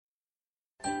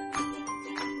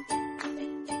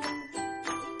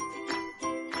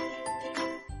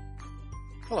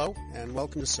Hello, and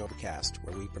welcome to Sobercast,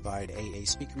 where we provide AA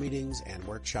speaker meetings and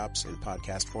workshops in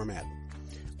podcast format.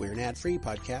 We're an ad-free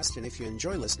podcast, and if you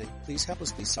enjoy listening, please help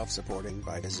us be self-supporting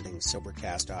by visiting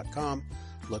Sobercast.com,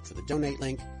 look for the donate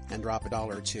link, and drop $1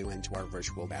 or $2 into our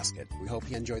virtual basket. We hope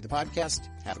you enjoy the podcast.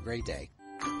 Have a great day.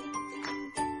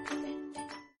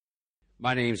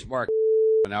 My name's Mark.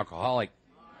 I'm an alcoholic.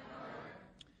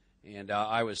 And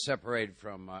I was separated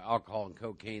from alcohol and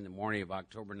cocaine the morning of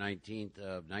October 19th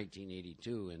of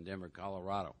 1982 in Denver,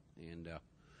 Colorado. And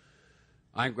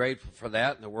I'm grateful for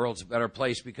that, and the world's a better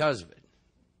place because of it.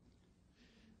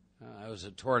 I was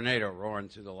a tornado roaring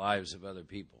through the lives of other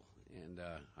people, and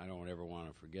I don't ever want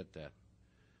to forget that.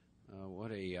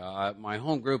 My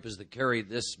home group is the Carry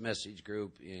This Message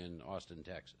group in Austin,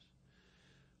 Texas.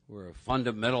 We're a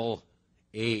fundamental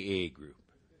AA group.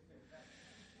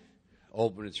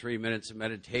 Open at 3 minutes of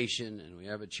meditation, and we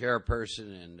have a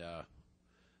chairperson, and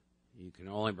you can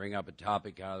only bring up a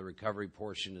topic out of the recovery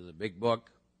portion of the big book.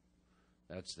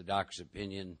 That's the doctor's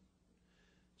opinion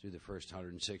through the first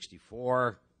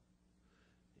 164.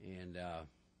 And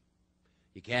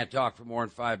you can't talk for more than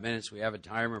 5 minutes. We have a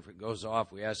timer. If it goes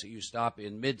off, we ask that you stop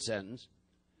in mid-sentence.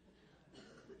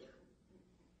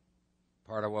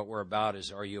 Part of what we're about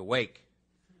is, are you awake?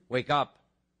 Wake up.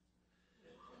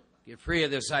 Get free of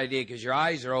this idea because your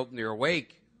eyes are open, you're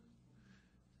awake.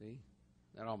 See?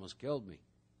 That almost killed me.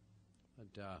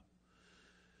 But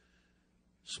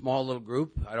small little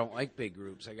group. I don't like big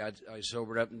groups. I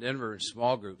sobered up in Denver in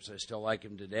small groups. I still like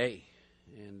them today.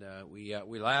 And we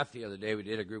laughed the other day. We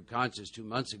did a group conscious 2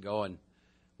 months ago, and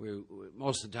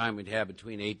most of the time we'd have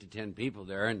between 8 to 10 people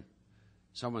there, and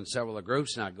someone said, well, the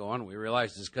group's not going. We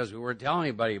realized it's because we weren't telling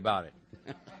anybody about it.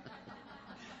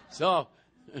 So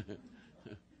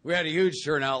we had a huge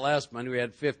turnout last Monday. We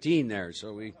had 15 there.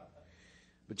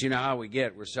 But you know how we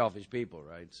get. We're selfish people,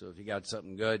 right? So if you got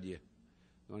something good, you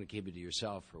want to keep it to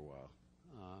yourself for a while.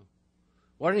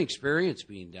 What an experience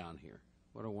being down here.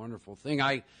 What a wonderful thing.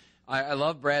 I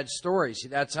love Brad's story. See,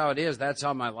 that's how it is. That's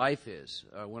how my life is.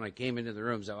 When I came into the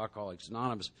rooms of Alcoholics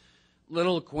Anonymous,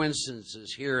 little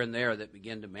coincidences here and there that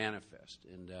begin to manifest.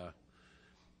 And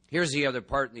here's the other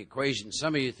part in the equation.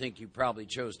 Some of you think you probably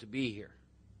chose to be here.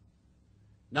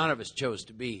 None of us chose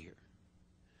to be here.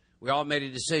 We all made a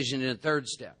decision in a third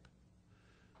step.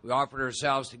 We offered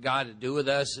ourselves to God to do with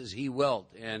us as He willed,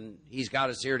 and He's got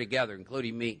us here together,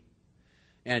 including me.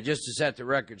 And just to set the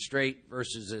record straight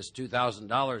versus this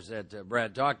 $2,000 that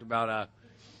Brad talked about,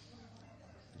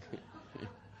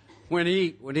 when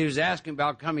he was asking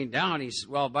about coming down, he said,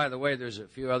 well, by the way, there's a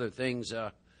few other things.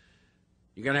 You're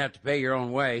going to have to pay your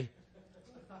own way.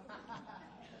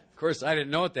 Of course, I didn't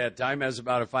know at that time. It was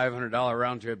about a $500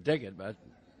 round-trip ticket. But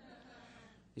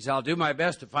he said, I'll do my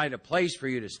best to find a place for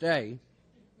you to stay.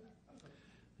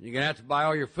 You're going to have to buy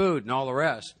all your food and all the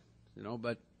rest.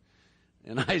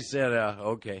 And I said,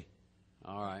 okay,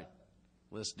 all right,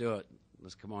 let's do it.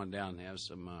 Let's come on down and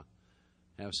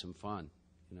have some fun.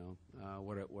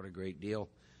 What a great deal.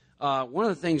 One of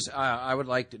the things I would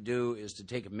like to do is to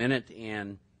take a minute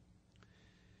and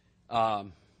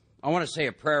I want to say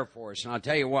a prayer for us, and I'll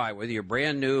tell you why, whether you're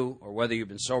brand new or whether you've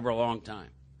been sober a long time.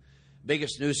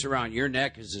 Biggest noose around your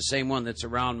neck is the same one that's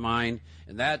around mine,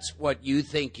 and that's what you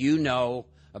think you know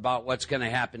about what's going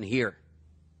to happen here.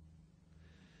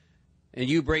 And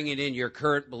you bring it in your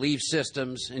current belief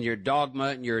systems and your dogma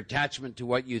and your attachment to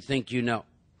what you think you know.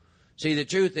 See, the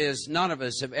truth is none of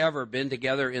us have ever been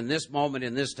together in this moment,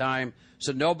 in this time,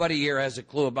 so nobody here has a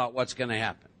clue about what's going to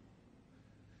happen.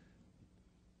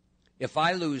 If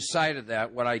I lose sight of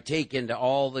that, what I take into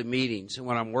all the meetings and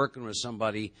when I'm working with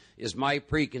somebody is my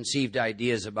preconceived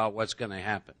ideas about what's going to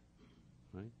happen.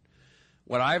 Right?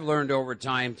 What I've learned over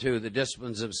time through the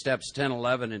disciplines of steps 10,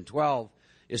 11, and 12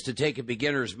 is to take a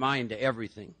beginner's mind to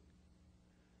everything.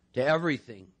 To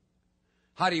everything.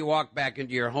 How do you walk back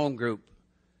into your home group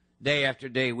day after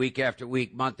day, week after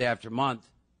week, month after month,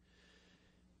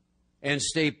 and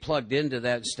stay plugged into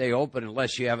that and stay open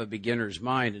unless you have a beginner's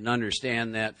mind and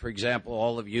understand that, for example,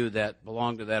 all of you that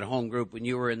belong to that home group, when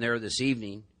you were in there this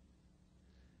evening,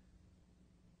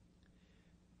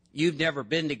 you've never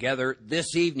been together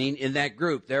this evening in that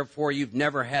group. Therefore, you've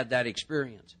never had that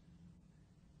experience.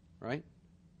 Right?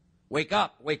 Wake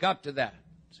up to that.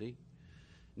 See?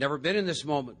 Never been in this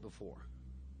moment before.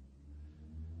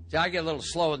 See, I get a little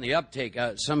slow in the uptake.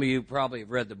 Some of you probably have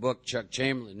read the book, Chuck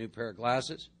Chamberlain, New Pair of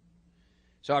Glasses.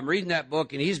 So I'm reading that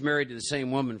book, and he's married to the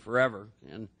same woman forever.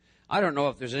 And I don't know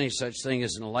if there's any such thing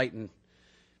as an enlightened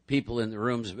people in the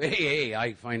rooms of AA.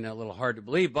 I find that a little hard to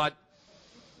believe. But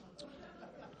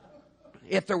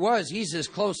if there was, he's as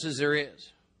close as there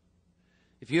is.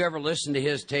 If you ever listen to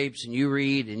his tapes and you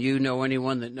read and you know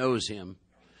anyone that knows him,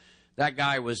 that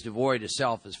guy was devoid of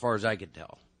self as far as I could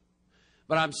tell.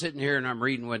 But I'm sitting here and I'm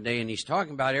reading one day and he's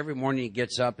talking about every morning he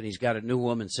gets up and he's got a new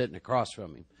woman sitting across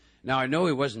from him. Now, I know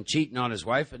he wasn't cheating on his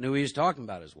wife. I knew he was talking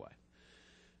about his wife.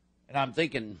 And I'm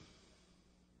thinking,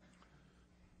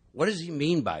 what does he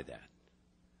mean by that?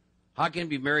 How can he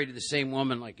be married to the same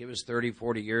woman like it was 30,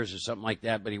 40 years or something like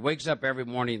that, but he wakes up every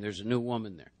morning and there's a new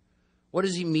woman there? What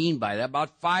does he mean by that?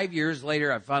 About 5 years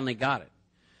later, I finally got it.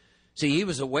 See, he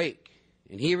was awake,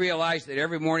 and he realized that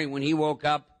every morning when he woke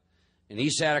up and he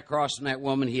sat across from that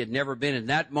woman, he had never been in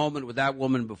that moment with that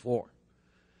woman before.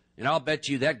 And I'll bet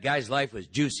you that guy's life was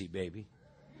juicy, baby.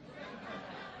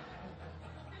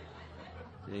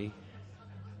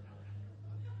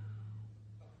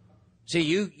 See,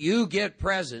 you get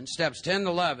present, steps 10 to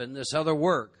 11, this other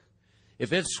work.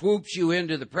 If it swoops you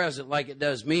into the present like it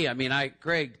does me,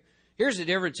 Craig, here's the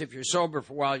difference if you're sober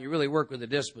for a while and you really work with the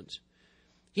disciplines.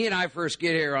 He and I first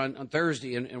get here on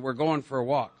Thursday, and we're going for a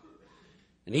walk.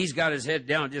 And he's got his head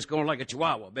down, just going like a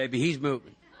chihuahua, baby. He's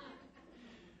moving.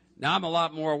 Now, I'm a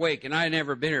lot more awake, and I had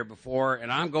never been here before,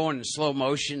 and I'm going in slow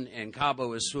motion, and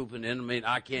Cabo is swooping in.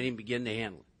 I can't even begin to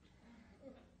handle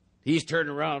it. He's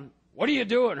turning around. What are you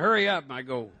doing? Hurry up. And I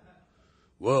go,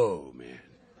 whoa, man.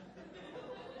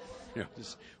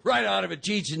 Just right out of a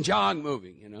Cheech and Chong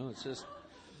movie, It's just,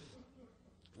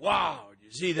 wow, did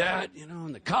you see that?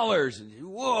 And the colors, and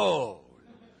whoa.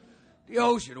 The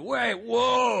ocean away,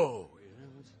 whoa.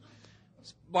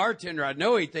 This bartender, I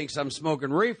know he thinks I'm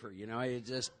smoking reefer, He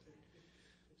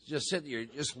just sitting there,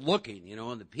 just looking,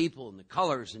 and the people and the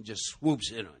colors, and just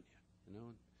swoops in on you,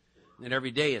 And then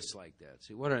every day it's like that.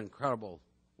 See, what an incredible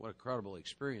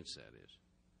experience that is.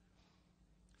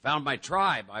 Found my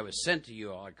tribe. I was sent to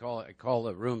you all. I call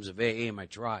the rooms of AA my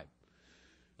tribe.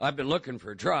 I've been looking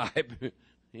for a tribe,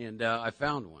 and I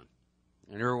found one.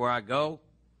 And everywhere I go,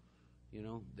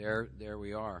 there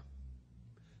we are.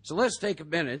 So let's take a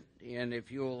minute, and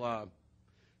if you'll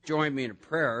join me in a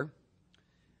prayer.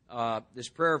 This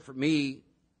prayer for me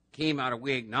came out of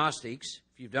We Agnostics.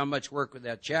 If you've done much work with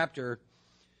that chapter,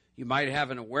 you might have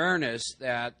an awareness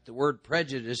that the word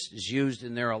prejudice is used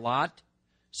in there a lot,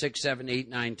 6, 7, 8,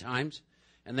 9 times.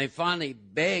 And they finally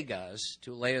beg us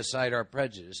to lay aside our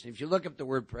prejudice. And if you look up the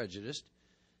word prejudice,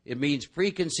 it means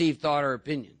preconceived thought or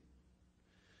opinion.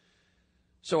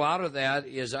 So out of that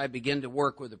is I begin to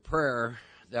work with a prayer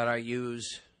that I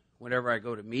use whenever I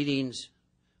go to meetings,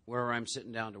 wherever I'm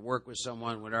sitting down to work with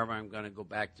someone, whenever I'm going to go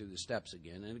back through the steps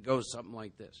again. And it goes something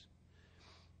like this.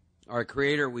 Our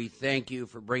Creator, we thank you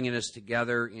for bringing us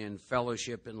together in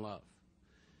fellowship and love.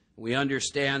 We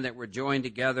understand that we're joined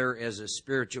together as a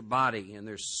spiritual body, and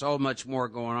there's so much more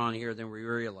going on here than we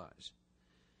realize.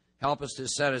 Help us to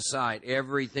set aside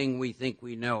everything we think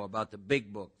we know about the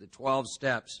big book, the 12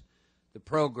 steps, the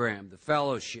program, the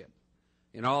fellowship,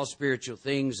 in all spiritual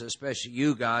things, especially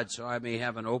you, God, so I may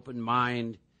have an open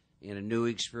mind and a new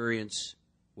experience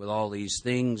with all these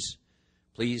things.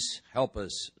 Please help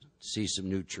us see some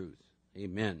new truth.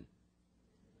 Amen.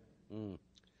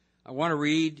 I want to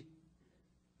read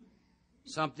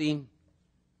something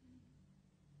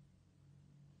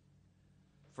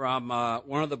from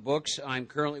one of the books I'm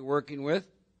currently working with.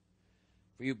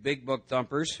 For you big book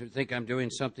thumpers who think I'm doing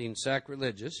something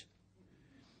sacrilegious,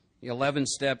 the 11th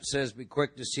step says, be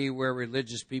quick to see where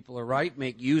religious people are right,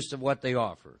 make use of what they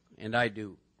offer, and I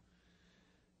do.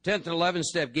 10th and 11th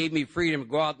step gave me freedom to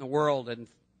go out in the world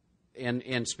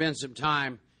and spend some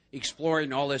time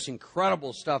exploring all this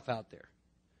incredible stuff out there.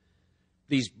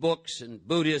 These books and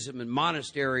Buddhism and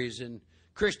monasteries and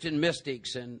Christian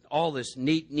mystics and all this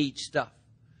neat stuff.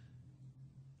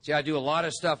 See, I do a lot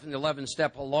of stuff in the 11th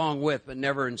step along with, but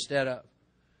never instead of.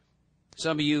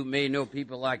 Some of you may know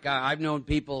people like I've known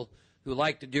people who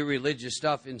like to do religious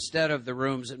stuff instead of the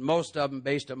rooms, and most of them,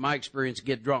 based on my experience,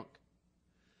 get drunk.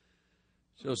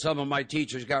 So some of my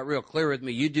teachers got real clear with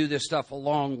me, you do this stuff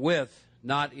along with,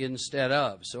 not instead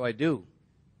of. So I do.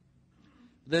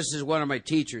 This is one of my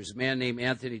teachers, a man named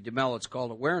Anthony DeMello. It's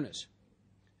called Awareness.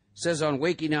 It says on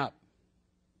waking up,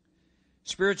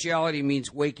 spirituality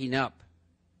means waking up.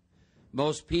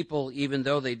 Most people, even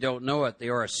though they don't know it, they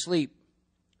are asleep.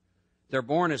 They're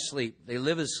born asleep. They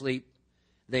live asleep.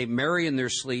 They marry in their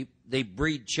sleep. They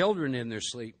breed children in their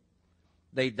sleep.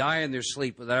 They die in their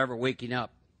sleep without ever waking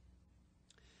up.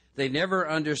 They never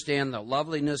understand the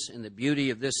loveliness and the beauty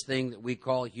of this thing that we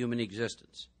call human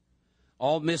existence.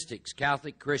 All mystics,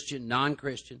 Catholic, Christian,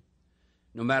 non-Christian,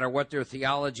 no matter what their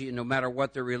theology and no matter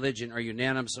what their religion, are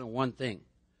unanimous on one thing,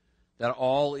 that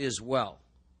all is well.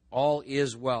 All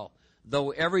is well.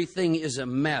 Though everything is a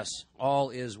mess, all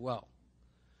is well.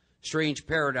 Strange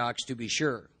paradox, to be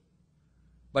sure.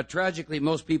 But tragically,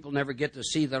 most people never get to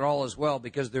see that all is well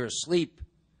because they're asleep.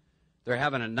 They're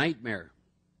having a nightmare.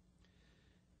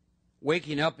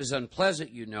 Waking up is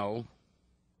unpleasant, you know.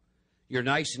 You're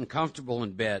nice and comfortable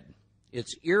in bed.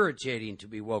 It's irritating to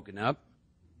be woken up.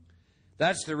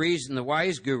 That's the reason the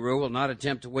wise guru will not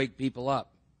attempt to wake people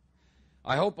up.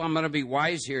 I hope I'm going to be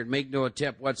wise here and make no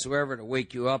attempt whatsoever to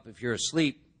wake you up if you're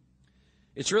asleep.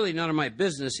 It's really none of my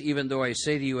business, even though I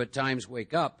say to you at times,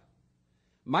 wake up.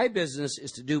 My business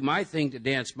is to do my thing, to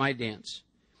dance my dance.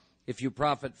 If you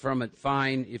profit from it,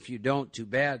 fine. If you don't, too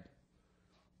bad.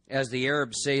 As the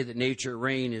Arabs say, the nature of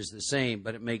rain is the same,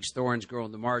 but it makes thorns grow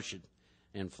in the marsh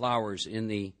and flowers in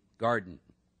the garden.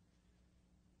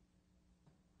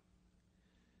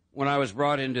 When I was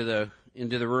brought into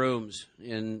the rooms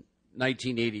in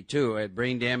 1982, I had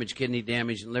brain damage, kidney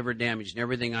damage, and liver damage, and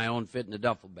everything I owned fit in a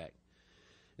duffel bag.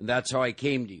 And that's how I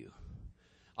came to you.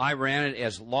 I ran it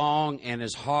as long and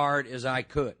as hard as I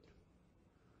could.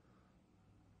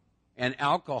 And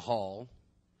alcohol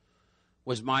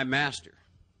was my master.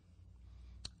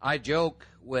 I joke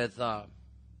with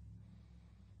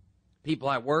people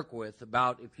I work with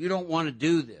about, if you don't want to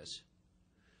do this,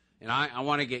 and I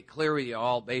want to get clear with you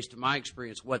all based on my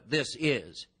experience what this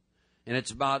is, and it's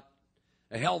about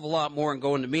a hell of a lot more than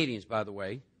going to meetings, by the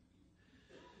way.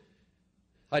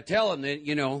 I tell them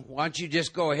that, why don't you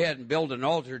just go ahead and build an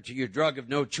altar to your drug of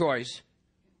no choice.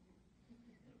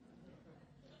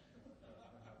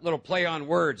 Little play on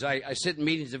words. I sit in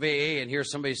meetings of AA and hear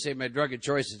somebody say my drug of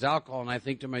choice is alcohol, and I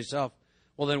think to myself,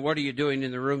 well, then what are you doing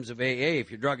in the rooms of AA?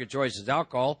 If your drug of choice is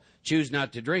alcohol, choose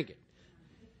not to drink it.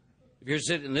 If you're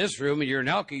sitting in this room and you're an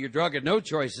alky, your drug of no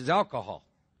choice is alcohol.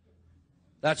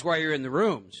 That's why you're in the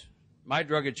rooms. My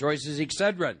drug of choice is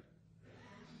Excedrin.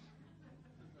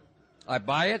 I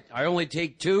buy it. I only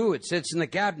take 2. It sits in the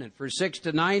cabinet for 6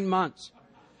 to 9 months.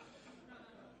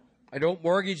 I don't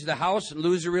mortgage the house and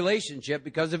lose a relationship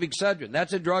because of Excedrin.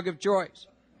 That's a drug of choice.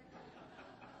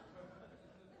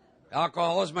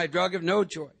 Alcohol is my drug of no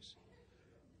choice,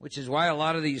 which is why a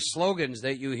lot of these slogans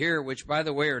that you hear, which, by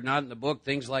the way, are not in the book,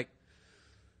 things like,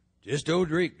 just don't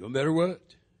drink, no matter what.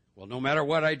 Well, no matter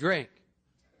what I drink.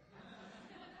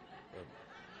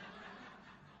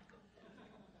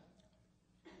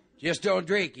 Just don't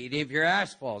drink, even if your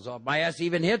ass falls off. My ass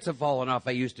even hits have fallen off.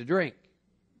 I used to drink.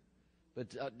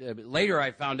 But later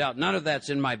I found out none of that's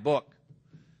in my book.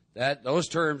 Those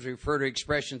terms refer to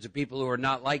expressions of people who are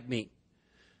not like me.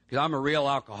 Because I'm a real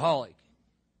alcoholic.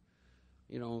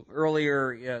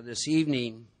 Earlier this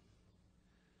evening,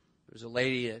 there was a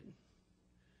lady that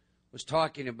was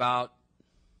talking about,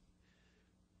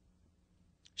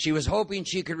 she was hoping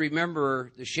she could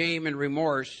remember the shame and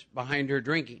remorse behind her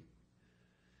drinking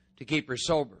to keep her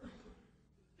sober.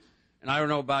 And I don't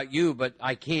know about you, but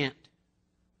I can't.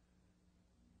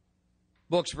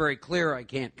 Book's very clear, I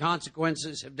can't.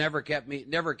 Consequences have never kept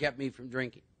me from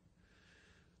drinking.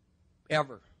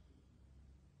 Ever.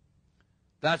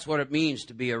 That's what it means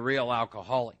to be a real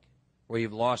alcoholic, where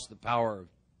you've lost the power of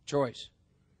choice.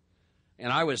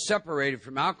 And I was separated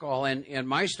from alcohol, and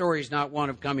my story is not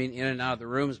one of coming in and out of the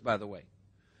rooms, by the way.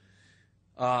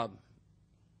 I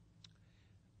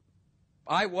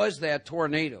was that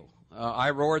tornado. I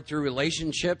roared through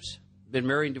relationships, been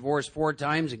married and divorced 4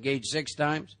 times, engaged 6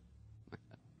 times.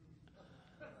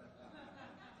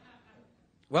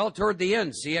 Well, toward the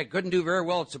end, see, I couldn't do very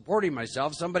well at supporting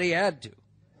myself. Somebody had to.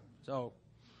 So,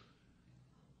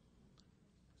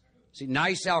 see,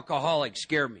 nice alcoholics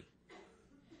scare me.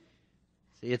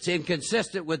 See, it's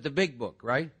inconsistent with the big book,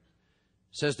 right? It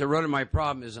says the root of my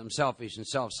problem is I'm selfish and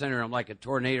self-centered. I'm like a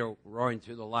tornado roaring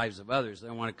through the lives of others. They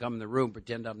want to come in the room,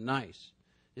 pretend I'm nice.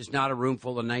 It's not a room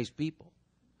full of nice people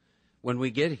when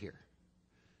we get here.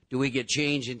 Do we get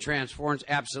change and transforms?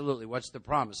 Absolutely. What's the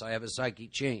promise? I have a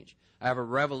psychic change. I have a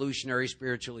revolutionary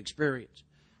spiritual experience.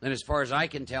 Then as far as I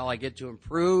can tell, I get to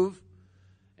improve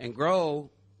and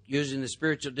grow using the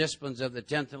spiritual disciplines of the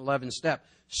 10th and 11th step.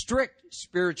 Strict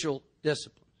spiritual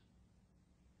disciplines,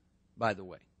 by the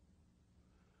way.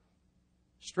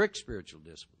 Strict spiritual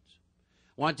disciplines.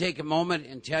 I want to take a moment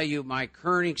and tell you my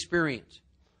current experience.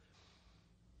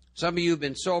 Some of you have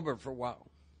been sober for a while.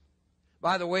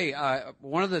 By the way,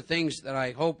 one of the things that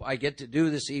I hope I get to do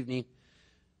this evening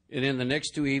and in the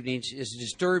next 2 evenings is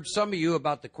disturb some of you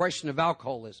about the question of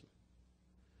alcoholism,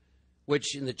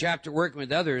 which in the chapter Working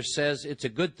with Others says it's a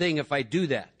good thing if I do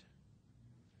that.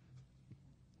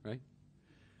 Right?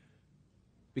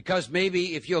 Because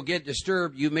maybe if you'll get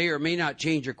disturbed, you may or may not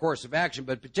change your course of action,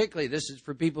 but particularly this is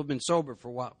for people who have been sober for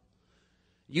a while.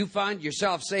 You find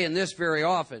yourself saying this very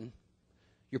often,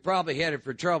 you're probably headed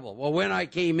for trouble. Well, when I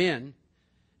came in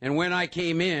And when I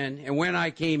came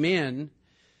in,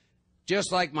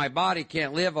 just like my body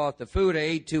can't live off the food I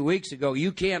ate 2 weeks ago,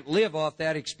 you can't live off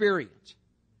that experience.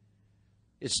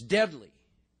 It's deadly.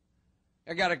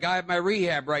 I got a guy at my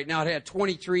rehab right now that had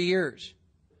 23 years.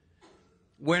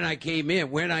 When I came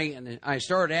in, and I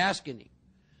started asking him.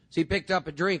 So he picked up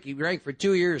a drink. He drank for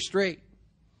 2 years straight.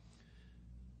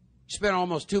 He spent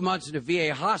almost 2 months in a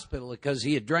VA hospital because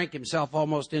he had drank himself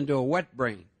almost into a wet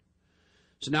brain.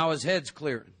 So now his head's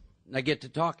clearing, and I get to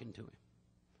talking to him.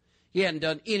 He hadn't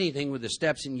done anything with the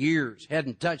steps in years,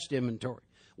 hadn't touched inventory,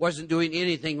 wasn't doing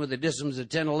anything with the disciplines of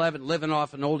 10-11, living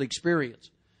off an old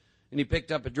experience. And he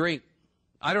picked up a drink.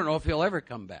 I don't know if he'll ever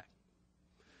come back.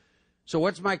 So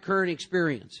what's my current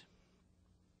experience?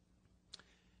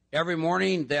 Every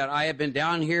morning that I have been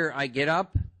down here, I get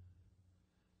up,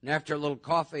 and after a little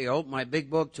coffee, I open my big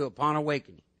book to Upon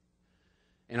Awakening.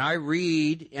 And I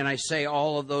read and I say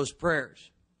all of those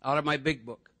prayers out of my big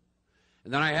book.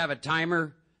 And then I have a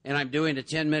timer, and I'm doing a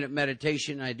 10-minute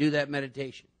meditation, and I do that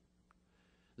meditation.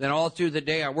 Then all through the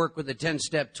day, I work with the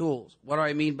 10-step tools. What do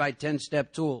I mean by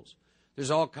 10-step tools?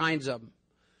 There's all kinds of them.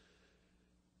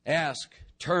 Ask,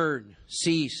 turn,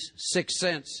 cease, sixth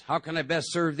sense. How can I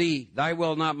best serve thee? Thy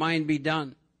will, not mine, be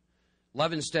done.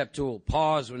 11-step tool.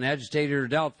 Pause when agitated or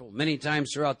doubtful. Many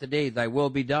times throughout the day, thy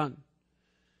will be done.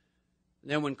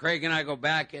 Then when Craig and I go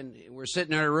back and we're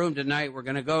sitting in our room tonight, we're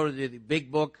going to go to the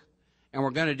big book and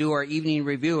we're going to do our evening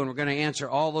review and we're going to answer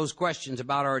all those questions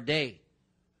about our day.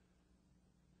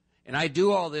 And I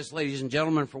do all this, ladies and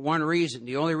gentlemen, for one reason.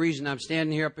 The only reason I'm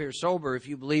standing here up here sober, if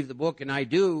you believe the book, and I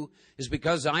do, is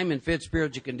because I'm in fit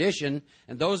spiritual condition,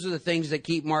 and those are the things that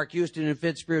keep Mark Houston in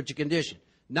fit spiritual condition.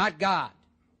 Not God.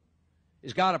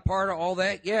 Is God a part of all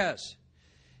that? Yes.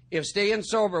 If staying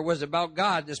sober was about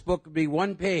God, this book would be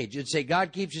one page. It'd say,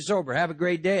 God keeps you sober. Have a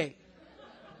great day.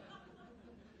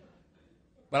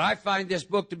 But I find this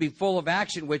book to be full of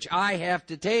action, which I have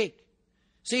to take.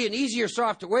 See, an easier,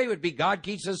 softer way would be God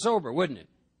keeps us sober, wouldn't it?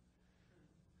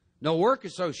 No work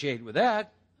associated with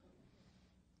that.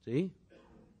 See?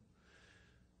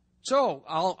 So,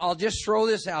 I'll just throw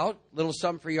this out, a little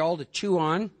something for y'all to chew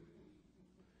on.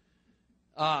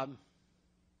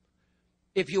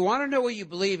 If you want to know what you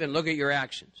believe in, look at your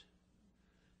actions.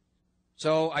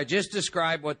 So, I just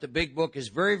described what the big book is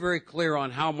very, very clear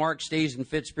on how Mark stays in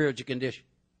fit spiritual condition.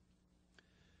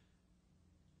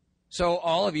 So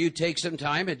all of you take some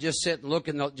time and just sit and look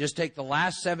and just take the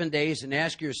last 7 days and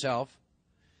ask yourself,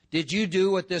 did you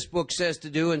do what this book says to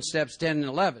do in steps 10 and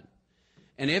 11?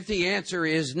 And if the answer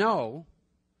is no,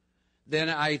 then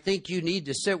I think you need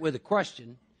to sit with a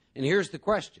question. And here's the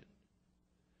question.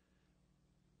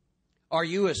 Are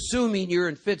you assuming you're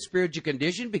in fit spiritual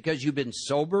condition because you've been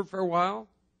sober for a while?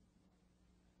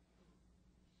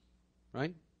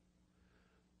 Right?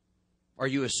 Are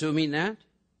you assuming that?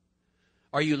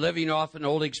 Are you living off an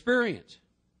old experience?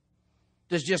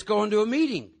 Does just going to a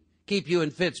meeting keep you in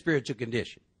fit spiritual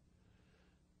condition?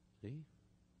 See?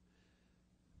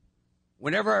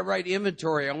 Whenever I write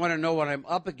inventory, I want to know what I'm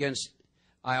up against.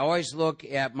 I always look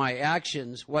at my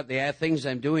actions, what the things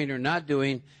I'm doing or not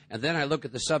doing, and then I look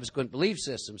at the subsequent belief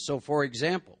system. So, for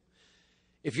example,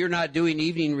 if you're not doing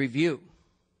evening review,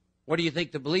 what do you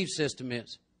think the belief system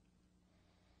is?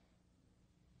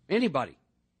 Anybody?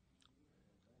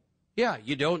 Yeah,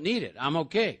 you don't need it. I'm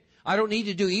okay. I don't need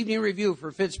to do evening review for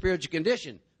fit spiritual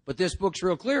condition, but this book's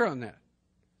real clear on that.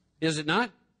 Is it not?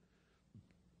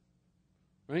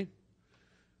 Right?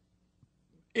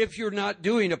 If you're not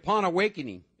doing Upon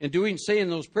Awakening and saying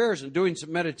those prayers and doing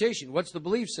some meditation, what's the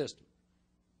belief system?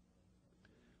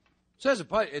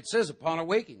 It says Upon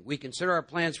Awakening. We consider our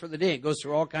plans for the day. It goes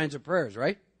through all kinds of prayers,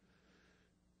 right?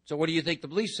 So what do you think the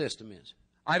belief system is?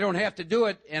 I don't have to do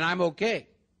it, and I'm okay.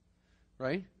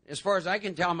 Right? As far as I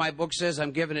can tell, my book says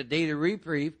I'm given a day to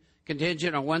reprieve,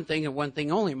 contingent on one thing and one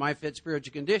thing only, my fit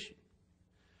spiritual condition.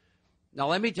 Now,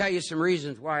 let me tell you some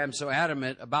reasons why I'm so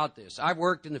adamant about this. I've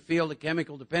worked in the field of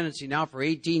chemical dependency now for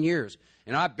 18 years,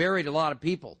 and I've buried a lot of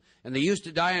people. And they used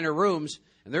to die in their rooms,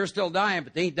 and they're still dying,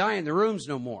 but they ain't dying in their rooms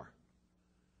no more.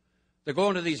 They're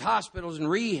going to these hospitals and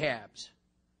rehabs.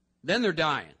 Then they're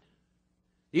dying.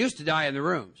 They used to die in the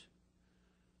rooms.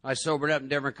 I sobered up in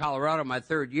Denver, Colorado, my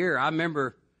third year. I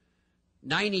remember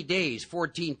 90 days,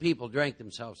 14 people drank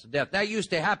themselves to death. That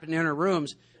used to happen in our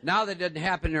rooms. Now that doesn't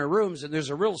happen in our rooms, and there's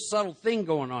a real subtle thing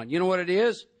going on. You know what it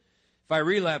is? If I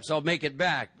relapse, I'll make it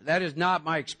back. That is not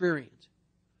my experience.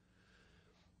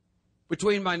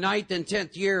 Between my 9th and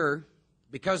 10th year,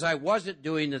 because I wasn't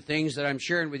doing the things that I'm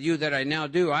sharing with you that I now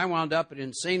do, I wound up at an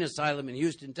insane asylum in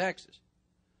Houston, Texas.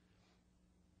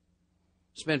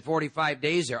 Spent 45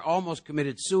 days there, almost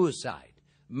committed suicide.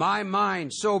 My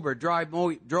mind sober drove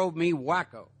me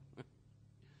wacko.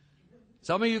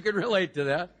 Some of you can relate to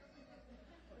that.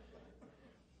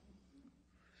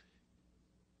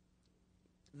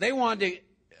 They wanted to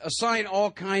assign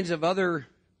all kinds of other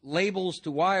labels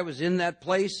to why I was in that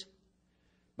place,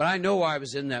 but I know why I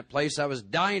was in that place. I was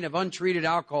dying of untreated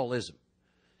alcoholism,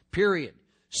 period.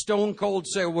 Stone cold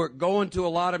sober, going to a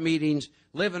lot of meetings,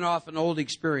 living off an old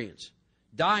experience,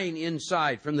 dying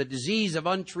inside from the disease of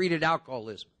untreated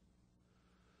alcoholism.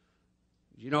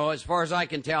 You know, as far as I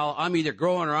can tell, I'm either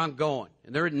growing or I'm going,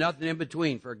 and there is nothing in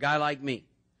between for a guy like me.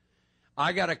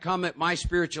 I got to come at my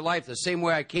spiritual life the same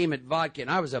way I came at vodka,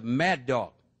 and I was a mad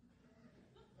dog.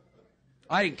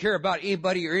 I didn't care about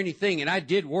anybody or anything, and I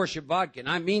did worship vodka, and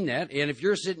I mean that. And if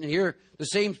you're sitting here, the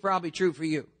same's probably true for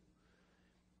you.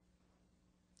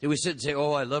 Did we sit and say,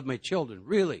 oh, I love my children?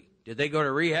 Really? Did they go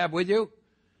to rehab with you?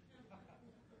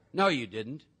 No, you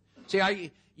didn't. See,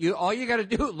 all you got to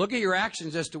do, look at your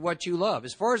actions as to what you love.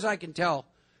 As far as I can tell,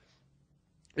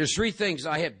 there's three things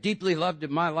I have deeply loved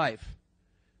in my life.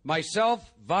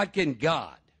 Myself, vodka, and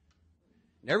God.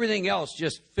 And everything else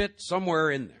just fit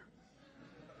somewhere in there.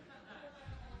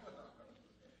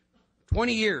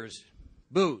 20 years,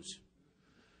 booze.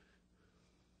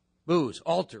 Booze,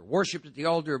 altar, worshipped at the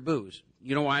altar of booze.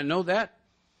 You know why I know that?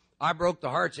 I broke the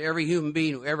hearts of every human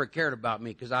being who ever cared about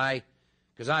me because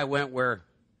I went where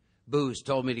booze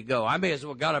told me to go. I may as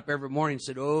well got up every morning and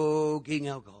said, oh, King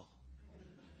Alcohol.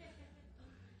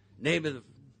 Name of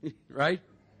the, right?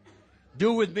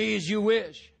 Do with me as you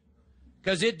wish.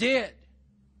 Because it did.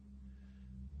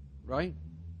 Right?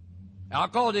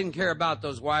 Alcohol didn't care about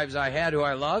those wives I had who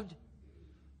I loved.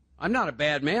 I'm not a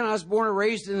bad man. I was born and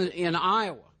raised in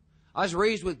Iowa. I was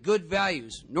raised with good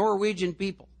values, Norwegian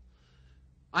people.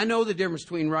 I know the difference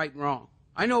between right and wrong.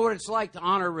 I know what it's like to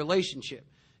honor a relationship.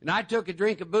 And I took a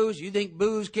drink of booze. You think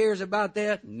booze cares about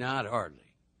that? Not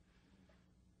hardly.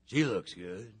 She looks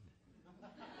good.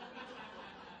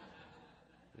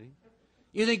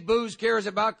 You think booze cares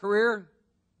about career?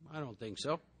 I don't think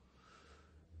so.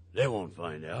 They won't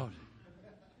find out.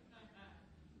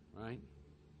 Right?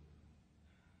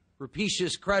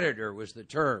 Rapacious creditor was the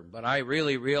term, but I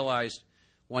really realized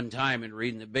one time in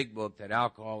reading the big book that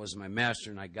alcohol was my master,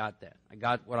 and I got that. I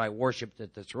got what I worshipped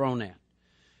at the throne at.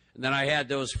 And then I had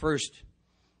those first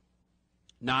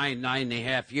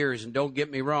 9.5 years, and don't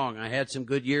get me wrong, I had some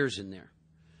good years in there.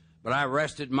 But I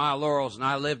rested my laurels, and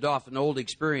I lived off an old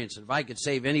experience. And if I could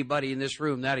save anybody in this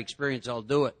room that experience, I'll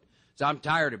do it. So I'm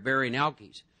tired of burying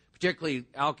alkies, particularly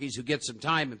alkies who get some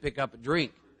time and pick up a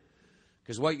drink.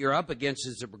 Because what you're up against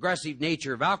is the progressive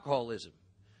nature of alcoholism.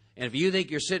 And if you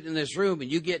think you're sitting in this room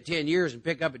and you get 10 years and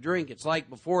pick up a drink, it's like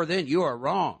before then, you are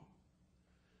wrong.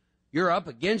 You're up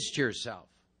against yourself.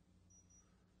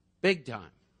 Big time.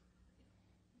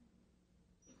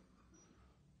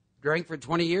 Drank for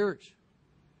 20 years.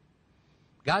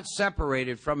 Got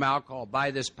separated from alcohol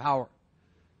by this power,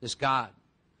 this God.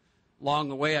 Along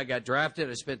the way, I got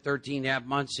drafted. I spent 13.5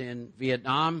 months in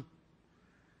Vietnam.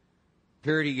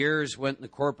 Period of years, went in the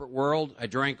corporate world. I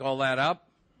drank all that up.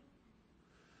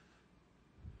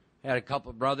 Had a couple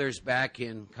of brothers back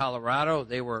in Colorado.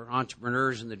 They were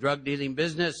entrepreneurs in the drug dealing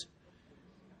business.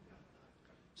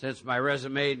 Since my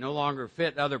resume no longer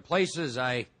fit other places,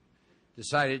 I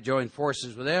decided to join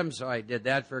forces with them, so I did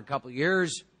that for a couple of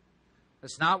years.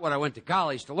 That's not what I went to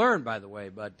college to learn, by the way,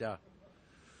 but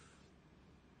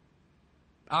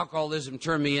alcoholism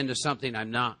turned me into something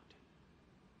I'm not.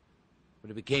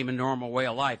 But it became a normal way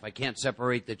of life. I can't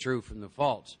separate the true from the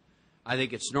false. I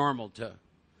think it's normal to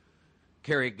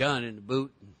carry a gun in the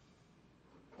boot and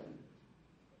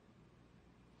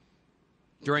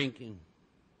drink and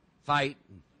fight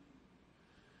and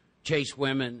chase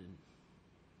women and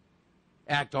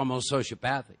act almost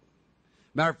sociopathic.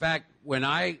 Matter of fact, when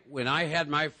I had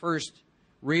my first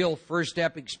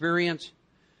step experience,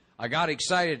 I got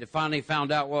excited to finally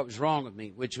found out what was wrong with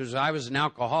me, which was I was an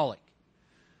alcoholic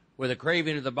with a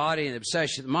craving of the body and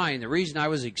obsession of the mind. The reason I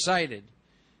was excited,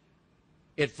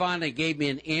 it finally gave me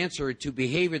an answer to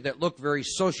behavior that looked very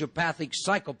sociopathic,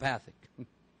 psychopathic.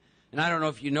 And I don't know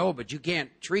if you know, but you can't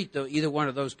treat either one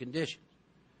of those conditions.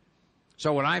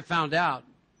 So when I found out,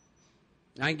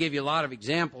 I can give you a lot of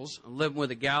examples. I'm living with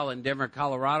a gal in Denver,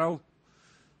 Colorado.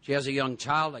 She has a young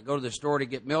child. I go to the store to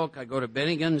get milk. I go to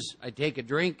Bennigan's. I take a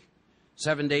drink.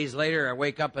 7 days later, I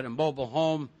wake up in a mobile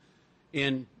home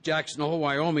in Jackson Hole,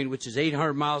 Wyoming, which is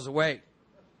 800 miles away.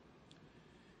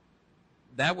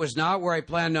 That was not where I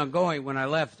planned on going when I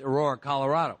left Aurora,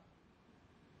 Colorado.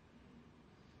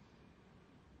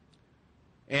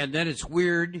 And then it's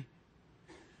weird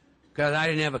because I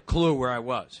didn't have a clue where I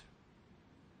was.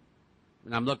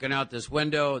 And I'm looking out this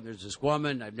window, and there's this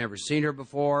woman. I've never seen her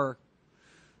before.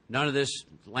 None of this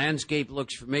landscape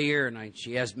looks familiar, and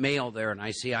she has mail there, and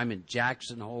I see I'm in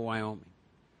Jackson Hole, Wyoming.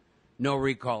 No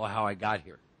recall of how I got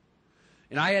here.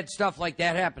 And I had stuff like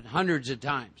that happen hundreds of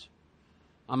times.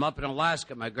 I'm up in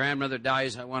Alaska. My grandmother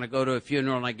dies. I want to go to a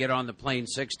funeral, and I get on the plane.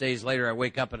 6 days later, I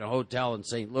wake up in a hotel in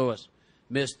St. Louis.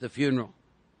 Missed the funeral.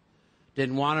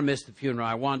 Didn't want to miss the funeral.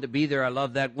 I wanted to be there. I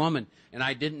loved that woman, and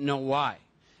I didn't know why.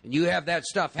 And you have that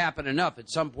stuff happen enough, at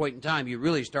some point in time, you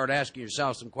really start asking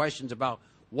yourself some questions about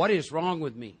what is wrong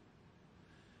with me.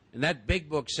 And that big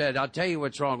book said, I'll tell you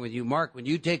what's wrong with you, Mark. When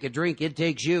you take a drink, it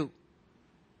takes you.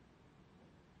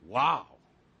 Wow.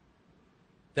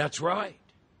 That's right.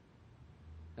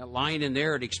 That line in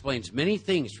there, it explains many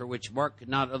things for which Mark could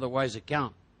not otherwise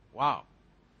account. Wow.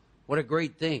 What a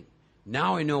great thing.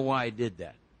 Now I know why I did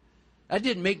that. That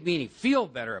didn't make me any feel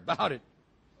better about it,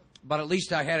 but at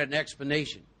least I had an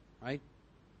explanation, right?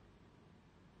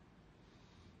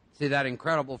 See, that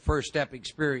incredible first step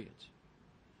experience.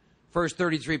 First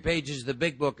 33 pages of the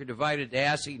big book are divided to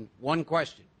asking one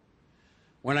question.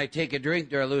 When I take a drink,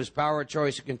 do I lose power,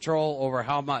 choice, and control over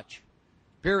how much?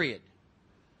 Period.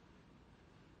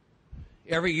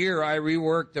 Every year I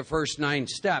rework the first 9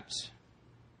 steps.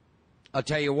 I'll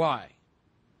tell you why.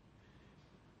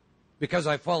 Because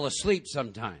I fall asleep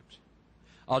sometimes.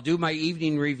 I'll do my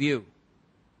evening review.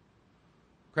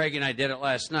 Craig and I did it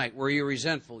last night. Were you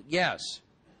resentful? Yes.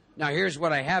 Now here's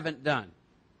what I haven't done.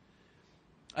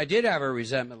 I did have a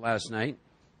resentment last night.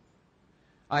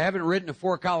 I haven't written a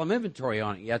 4-column inventory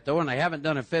on it yet, though, and I haven't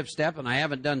done a 5th step, and I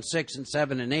haven't done 6 and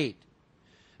 7 and 8.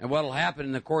 And what will happen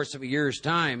in the course of a year's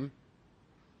time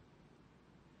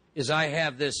is I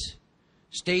have this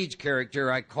stage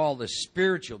character I call the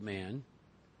spiritual man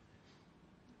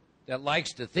that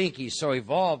likes to think he's so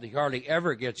evolved he hardly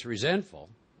ever gets resentful.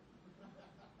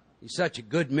 He's such a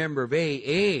good member of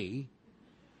AA.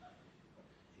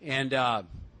 And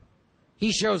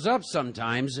he shows up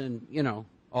sometimes and, you know,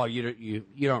 oh, you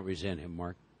don't resent him,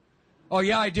 Mark. Oh,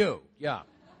 yeah, I do. Yeah.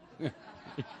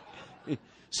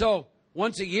 So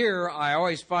once a year, I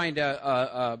always find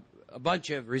a bunch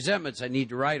of resentments I need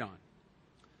to write on.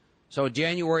 So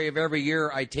January of every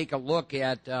year, I take a look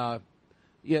at, some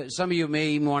of you may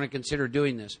even want to consider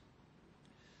doing this.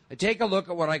 I take a look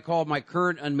at what I call my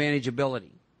current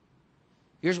unmanageability.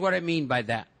 Here's what I mean by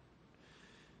that.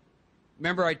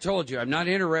 Remember, I told you, I'm not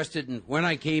interested in when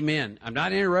I came in. I'm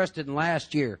not interested in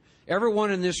last year.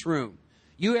 Everyone in this room,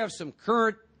 you have some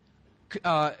current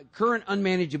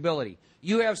unmanageability.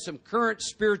 You have some current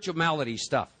spiritual malady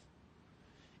stuff.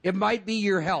 It might be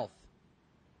your health.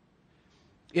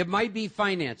 It might be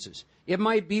finances. It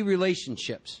might be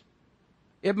relationships.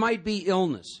 It might be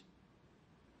illness.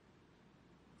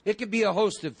 It could be a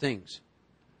host of things.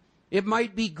 It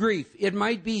might be grief. It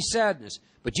might be sadness.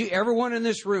 But everyone in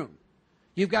this room,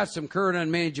 you've got some current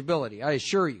unmanageability, I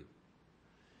assure you.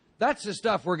 That's the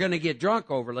stuff we're going to get drunk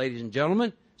over, ladies and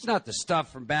gentlemen. It's not the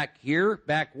stuff from back here,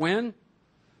 back when.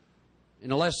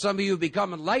 And unless some of you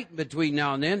become enlightened between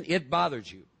now and then, it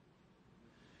bothers you.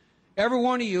 Every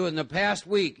one of you in the past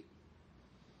week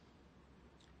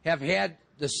have had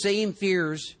the same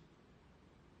fears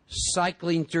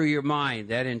cycling through your mind,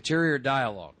 that interior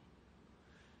dialogue.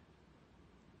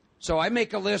 So I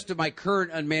make a list of my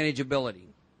current unmanageability.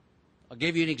 I'll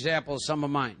give you an example of some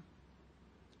of mine.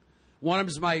 One of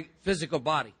them is my physical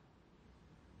body.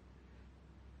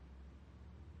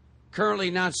 Currently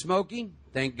not smoking,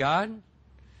 thank God.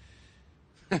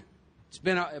 It's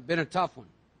been a tough one.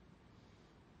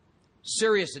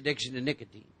 Serious addiction to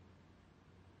nicotine.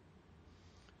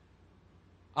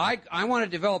 I want to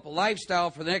develop a lifestyle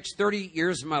for the next 30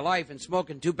 years of my life, and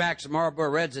smoking 2 packs of Marlboro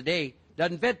Reds a day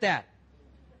doesn't fit that,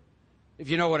 if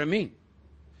you know what I mean.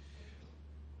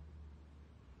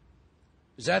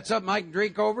 Is that something I can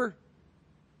drink over?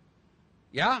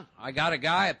 Yeah, I got a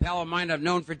guy, a pal of mine I've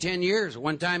known for 10 years.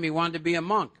 One time he wanted to be a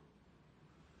monk.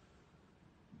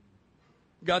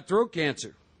 Got throat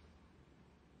cancer.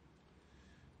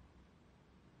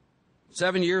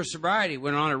 7 years sobriety,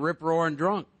 went on a rip-roaring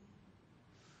drunk.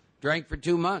 Drank for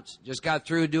 2 months. Just got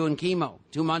through doing chemo.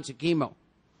 2 months of chemo.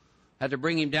 Had to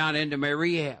bring him down into my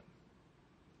rehab.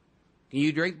 Can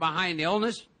you drink behind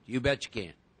illness? You bet you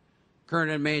can.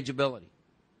 Current unmanageability.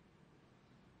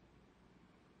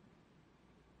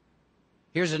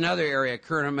 Here's another area,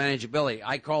 current unmanageability.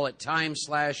 I call it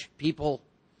time/people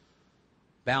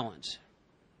balance.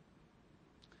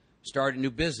 Started a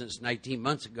new business 19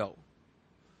 months ago.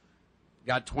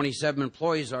 Got 27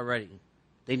 employees already.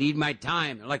 They need my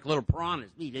time. They're like little piranhas.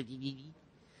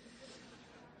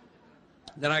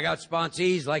 Then I got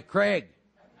sponsees like Craig.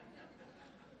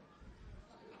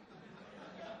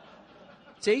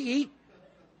 See,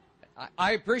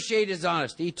 I appreciate his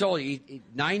honesty. He told you,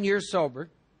 9 years sober.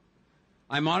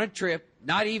 I'm on a trip,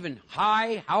 not even,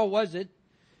 hi, how was it?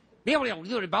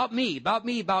 About me,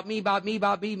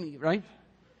 right?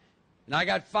 And I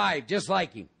got 5 just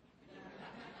like him.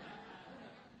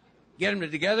 Get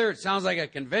them together, it sounds like a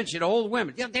convention of old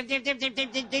women.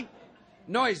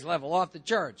 Noise level off the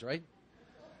charts, right?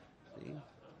 See?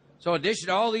 So in addition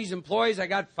to all these employees, I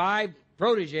got 5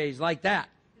 proteges like that.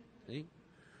 See?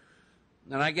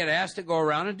 And I get asked to go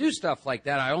around and do stuff like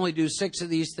that. I only do 6 of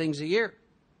these things a year.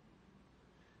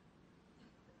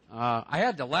 I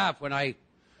had to laugh when I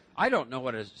don't know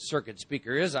what a circuit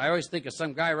speaker is. I always think of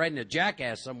some guy riding a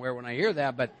jackass somewhere when I hear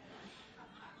that, but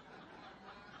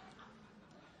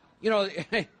you know,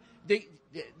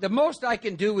 the most I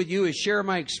can do with you is share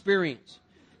my experience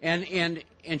and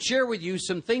share with you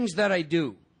some things that I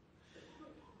do.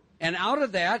 And out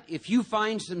of that, if you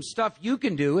find some stuff you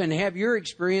can do and have your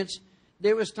experience,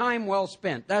 there was time well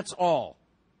spent. That's all.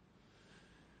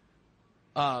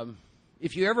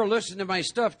 If you ever listen to my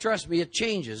stuff, trust me, it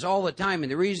changes all the time.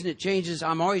 And the reason it changes,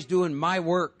 I'm always doing my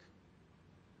work.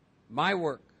 My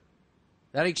work.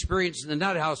 That experience in the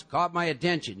nut house caught my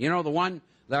attention. You know, the one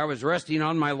that I was resting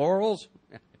on my laurels?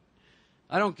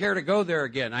 I don't care to go there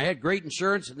again. I had great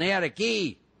insurance and they had a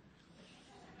key.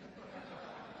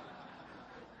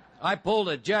 I pulled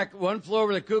a jack, one flew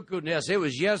over the cuckoo nest. It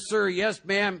was yes, sir, yes,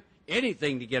 ma'am,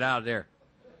 anything to get out of there.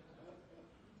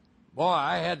 Boy,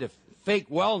 I had to fake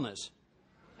wellness.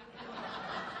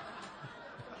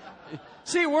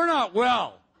 See, we're not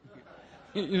well.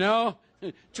 You know,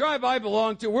 tribe I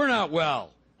belong to, we're not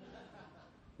well.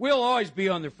 We'll always be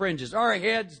on the fringes. Our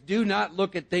heads do not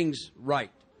look at things right.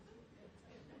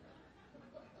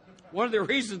 One of the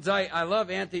reasons I love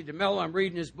Anthony DeMello, I'm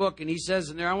reading his book, and he says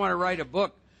in there, I want to write a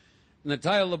book. And the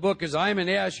title of the book is, I'm an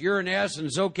ass, you're an ass, and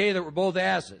it's okay that we're both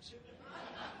asses.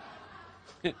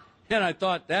 And I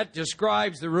thought, that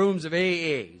describes the rooms of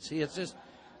AA. See, it's just,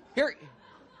 here.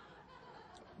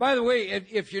 By the way,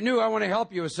 if you're new, I want to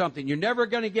help you with something. You're never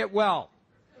going to get well.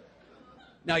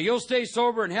 Now, you'll stay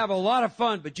sober and have a lot of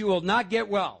fun, but you will not get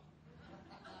well.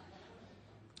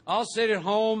 I'll sit at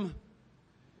home,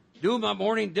 do my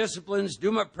morning disciplines,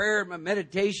 do my prayer, my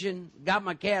meditation, got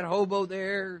my cat Hobo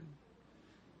there,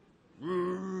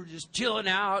 just chilling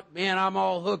out. Man, I'm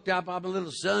all hooked up. I'm a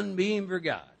little sunbeam for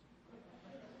God.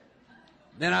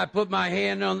 Then I put my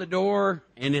hand on the door,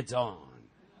 and it's on.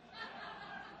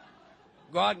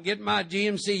 Go out and get my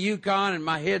GMC Yukon, and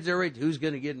my head's already, who's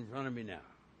going to get in front of me now?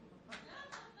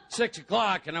 6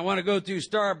 o'clock, and I want to go through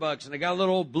Starbucks, and I got a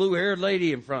little old blue-haired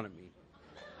lady in front of me.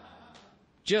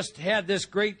 Just had this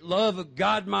great love of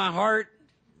God in my heart.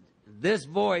 This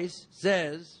voice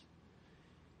says,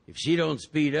 if she don't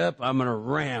speed up, I'm going to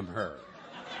ram her.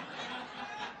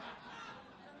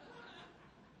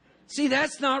 See,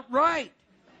 that's not right.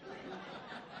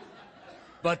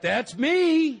 But that's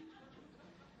me.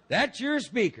 That's your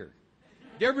speaker.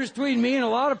 Difference between me and a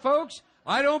lot of folks,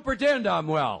 I don't pretend I'm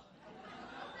well.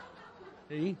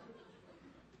 See?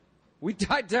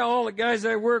 I tell all the guys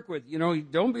I work with, you know,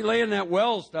 don't be laying that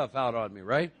well stuff out on me,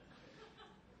 right?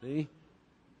 See?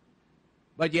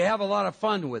 But you have a lot of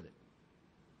fun with it.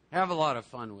 Have a lot of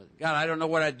fun with it. God, I don't know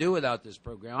what I'd do without this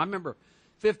program. I remember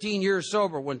 15 years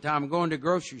sober one time going to a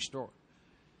grocery store.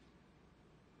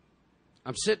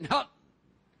 I'm sitting up,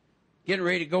 getting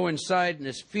ready to go inside, and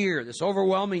this fear, this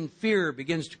overwhelming fear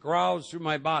begins to carouse through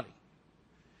my body.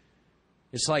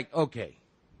 It's like, okay,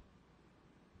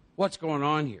 what's going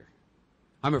on here?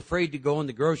 I'm afraid to go in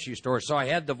the grocery store. So I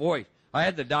had the voice. I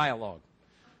had the dialogue.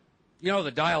 You know, the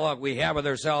dialogue we have with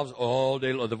ourselves all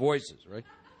day long, the voices, right?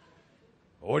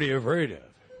 What are you afraid of?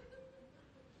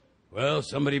 Well,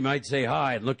 somebody might say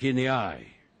hi and look you in the eye.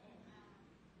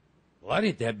 Well, that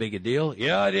ain't that big a deal.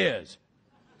 Yeah, it is.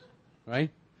 Right?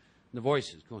 The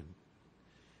voices going.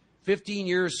 15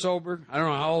 years sober. I don't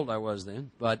know how old I was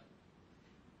then, but...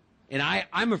 And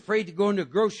I'm afraid to go into a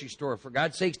grocery store, for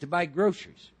God's sakes, to buy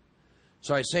groceries.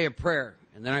 So I say a prayer,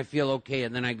 and then I feel okay,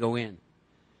 and then I go in.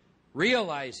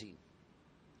 Realizing,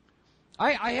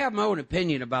 I have my own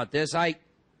opinion about this. I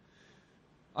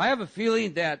have a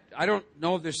feeling that, I don't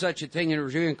know if there's such a thing in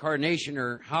reincarnation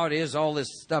or how it is all this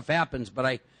stuff happens, but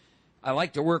I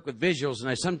like to work with visuals, and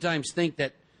I sometimes think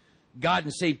that God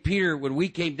and St. Peter, when we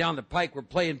came down the pike, were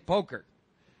playing poker.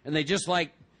 And they just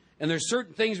like... And there's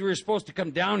certain things we were supposed to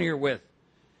come down here with.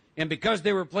 And because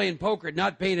they were playing poker,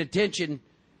 not paying attention,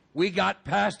 we got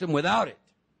past them without it.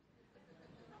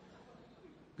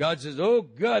 God says, oh,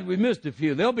 God, we missed a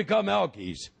few. They'll become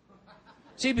alkies.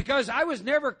 See, because I was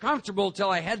never comfortable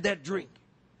till I had that drink.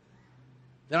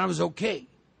 Then I was okay.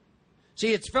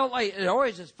 See, it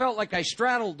always has felt like I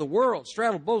straddled the world,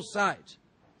 straddled both sides.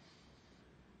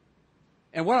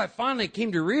 And what I finally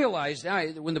came to realize,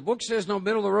 when the book says no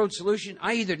middle-of-the-road solution,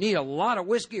 I either need a lot of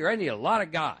whiskey or I need a lot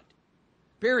of God.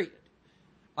 Period.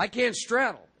 I can't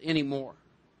straddle anymore.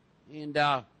 And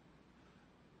I'll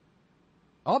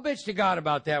bitch to God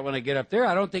about that when I get up there.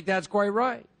 I don't think that's quite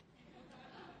right.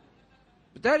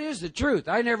 But that is the truth.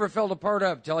 I never felt a part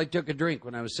of it until I took a drink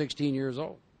when I was 16 years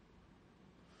old.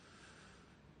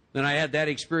 Then I had that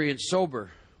experience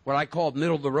sober, what I called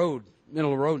middle of the road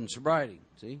in sobriety.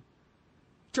 See?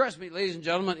 Trust me, ladies and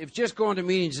gentlemen, if just going to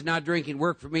meetings and not drinking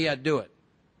worked for me, I'd do it.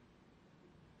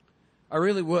 I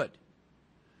really would.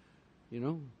 You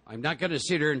know, I'm not going to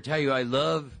sit here and tell you I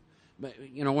love,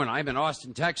 you know, when I'm in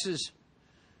Austin, Texas,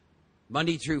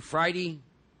 Monday through Friday,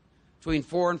 between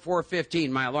 4 and 4:15,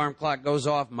 my alarm clock goes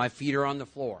off and my feet are on the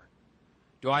floor.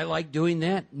 Do I like doing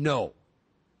that? No.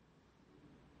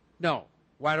 No.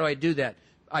 Why do I do that?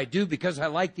 I do because I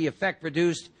like the effect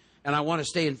produced and I want to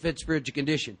stay in fit spiritual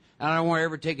condition. And I don't want to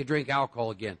ever take a drink of alcohol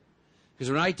again.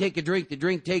 Because when I take a drink, the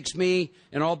drink takes me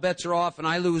and all bets are off and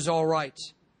I lose all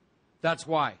rights. That's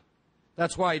why.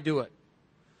 That's why I do it.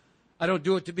 I don't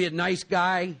do it to be a nice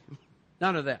guy.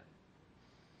 None of that.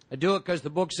 I do it because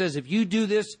the book says if you do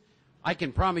this, I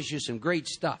can promise you some great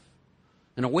stuff.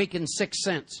 An awakened sixth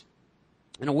sense.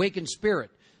 An awakened spirit.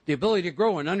 The ability to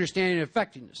grow in understanding and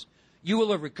effectiveness. You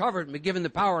will have recovered and been given the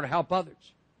power to help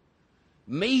others.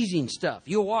 Amazing stuff.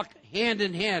 You'll walk hand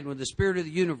in hand with the spirit of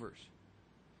the universe.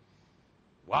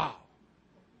 Wow.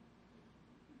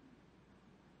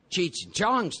 Cheech and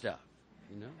Chong stuff,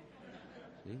 you know.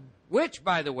 See? Which,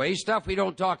 by the way, stuff we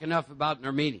don't talk enough about in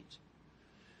our meetings.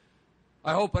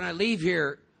 I hope when I leave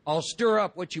here, I'll stir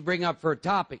up what you bring up for a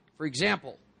topic. For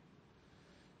example,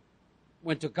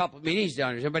 went to a couple of meetings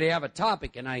down here. Does anybody have a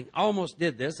topic? And I almost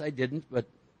did this. I didn't, but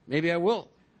maybe I will.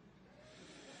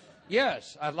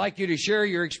 Yes, I'd like you to share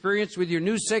your experience with your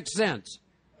new sixth sense.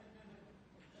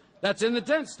 That's in the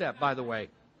 10th step, by the way.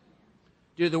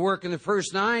 Do the work in the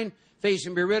first 9. Face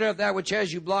and be rid of that which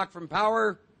has you blocked from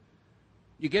power.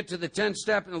 You get to the 10th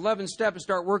step and 11th step and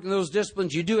start working those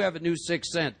disciplines. You do have a new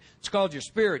sixth sense. It's called your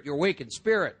spirit, your awakened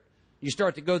spirit. You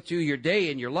start to go through your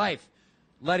day and your life,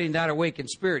 letting that awakened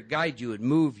spirit guide you and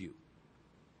move you.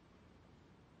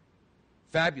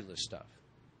 Fabulous stuff.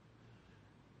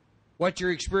 What's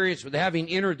your experience with having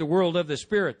entered the world of the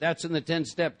spirit? That's in the 10th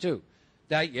step too.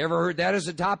 You ever heard that as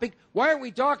a topic? Why aren't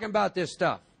we talking about this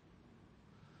stuff?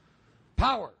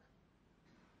 Power.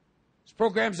 This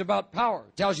program's about power.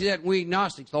 It tells you that in We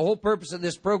Agnostics. The whole purpose of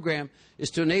this program is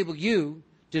to enable you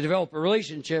to develop a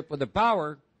relationship with the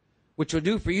power which will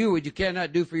do for you what you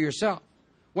cannot do for yourself.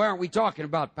 Why aren't we talking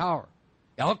about power?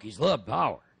 Alkies love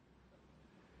power.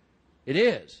 It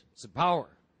is. It's the power.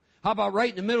 How about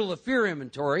right in the middle of the fear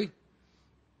inventory?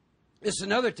 This is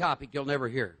another topic you'll never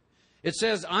hear. It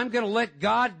says, I'm going to let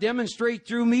God demonstrate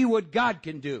through me what God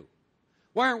can do.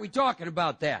 Why aren't we talking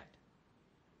about that?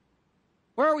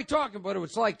 Why are we talking about what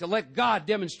it's like to let God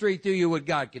demonstrate through you what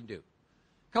God can do?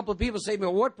 A couple of people say to me,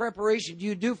 well, what preparation do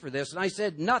you do for this? And I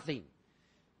said, nothing.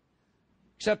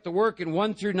 Except the work in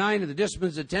 1 through 9 of the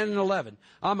disciplines of 10 and 11.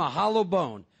 I'm a hollow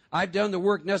bone. I've done the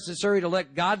work necessary to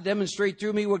let God demonstrate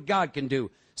through me what God can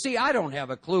do. See, I don't have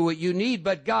a clue what you need,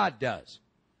 but God does.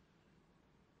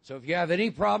 So if you have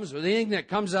any problems with anything that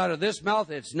comes out of this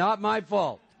mouth, it's not my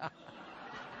fault.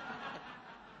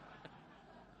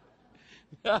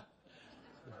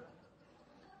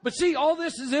 But see, all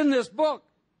this is in this book.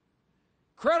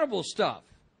 Credible stuff.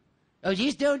 Oh,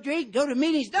 just don't drink, go to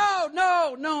meetings.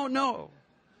 No.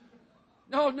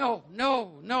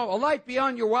 A life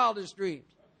beyond your wildest dreams.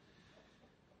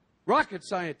 Rocket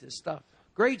scientist stuff.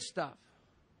 Great stuff.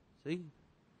 See?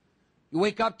 You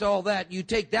wake up to all that. You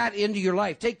take that into your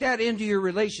life. Take that into your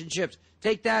relationships.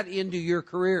 Take that into your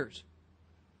careers.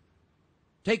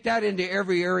 Take that into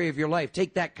every area of your life.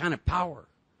 Take that kind of power.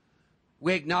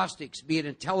 We agnostics, be an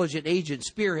intelligent agent,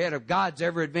 spearhead of God's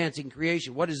ever-advancing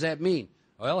creation. What does that mean?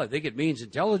 Well, I think it means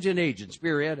intelligent agent,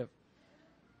 spearhead of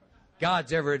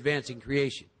God's ever-advancing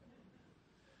creation.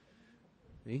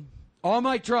 See? All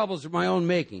my troubles are my own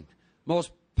making.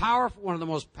 Most powerful, one of the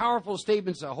most powerful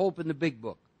statements of hope in the Big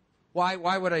Book. Why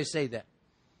would I say that?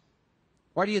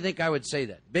 Why do you think I would say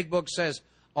that? Big Book says,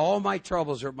 all my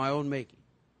troubles are my own making.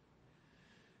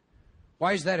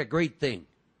 Why is that a great thing?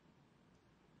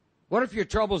 What if your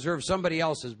troubles are of somebody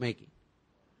else's making?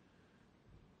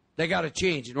 They got to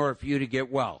change in order for you to get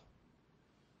well.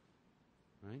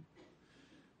 Right?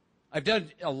 I've done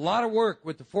a lot of work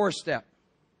with the 4th step,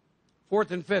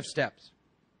 4th and 5th steps.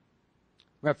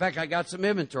 Matter of fact, I got some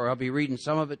inventory. I'll be reading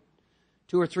some of it,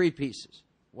 2 or 3 pieces.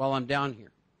 while I'm down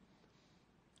here.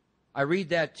 I read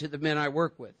that to the men I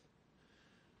work with.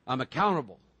 I'm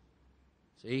accountable.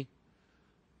 See?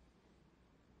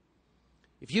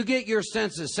 If you get your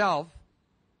sense of self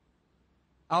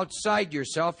outside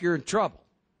yourself, you're in trouble.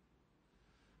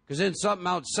 Because then something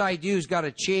outside you's got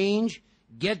to change,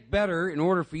 get better in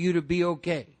order for you to be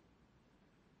okay.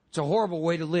 It's a horrible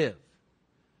way to live.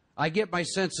 I get my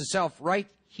sense of self right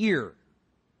here.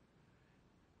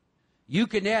 You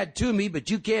can add to me, but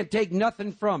you can't take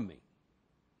nothing from me.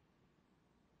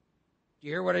 Do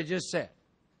you hear what I just said?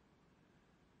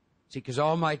 See, because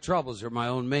all my troubles are my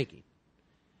own making.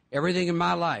 Everything in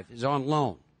my life is on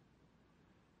loan.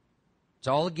 It's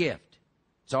all a gift.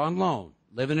 It's on loan.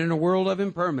 Living in a world of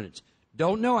impermanence.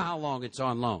 Don't know how long it's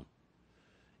on loan.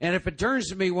 And if it turns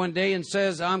to me one day and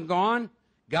says, I'm gone,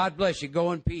 God bless you.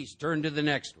 Go in peace. Turn to the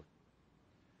next one.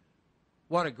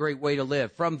 What a great way to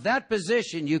live. From that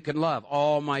position, you can love.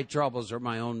 All my troubles are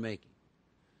my own making.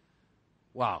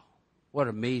 Wow. What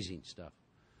amazing stuff.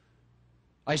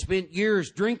 I spent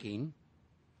years drinking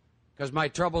because my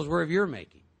troubles were of your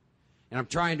making. And I'm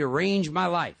trying to arrange my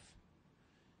life.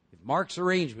 If Mark's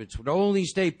arrangements would only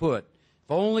stay put,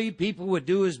 if only people would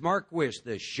do as Mark wished,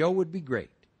 the show would be great.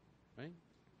 Right?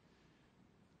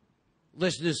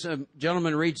 Listen to some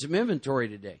gentlemen read some inventory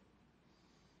today.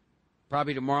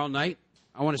 Probably tomorrow night.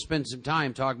 I want to spend some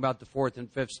time talking about the fourth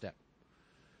and fifth step.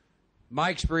 My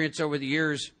experience over the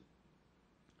years,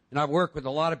 and I've worked with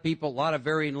a lot of people, a lot of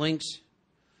varying lengths.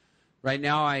 Right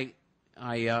now,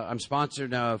 I'm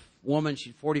sponsoring a woman.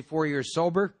 She's 44 years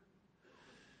sober.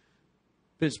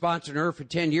 Been sponsoring her for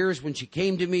 10 years. When she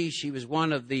came to me, she was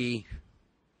one of the,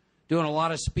 doing a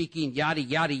lot of speaking, yada,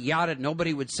 yada, yada.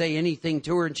 Nobody would say anything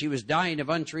to her, and she was dying of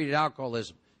untreated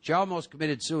alcoholism. She almost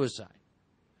committed suicide.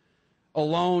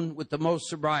 Alone with the most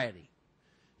sobriety.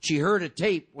 She heard a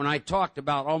tape when I talked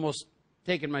about almost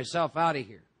taking myself out of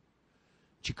here.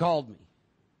 She called me.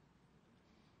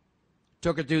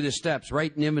 Took her through the steps,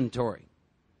 right in inventory.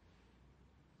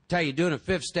 Tell you, doing a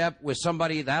fifth step with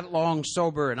somebody that long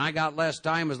sober and I got less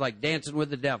time was like dancing with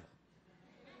the devil.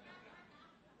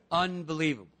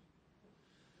 Unbelievable.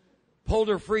 Pulled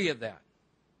her free of that.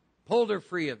 Pulled her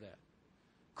free of that.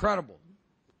 Incredible.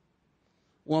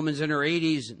 Woman's in her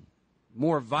 80s and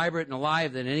more vibrant and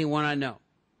alive than anyone I know.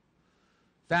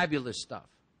 Fabulous stuff.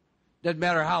 Doesn't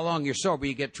matter how long you're sober,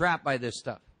 you get trapped by this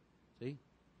stuff. See?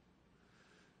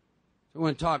 So I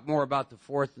want to talk more about the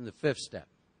fourth and the fifth step.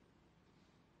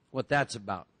 What that's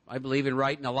about. I believe in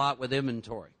writing a lot with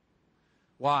inventory.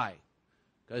 Why?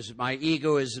 Because my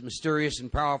ego is as mysterious and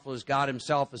powerful as God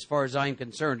himself as far as I'm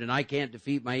concerned, and I can't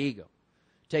defeat my ego.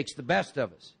 It takes the best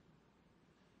of us.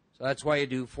 So that's why you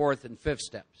do fourth and fifth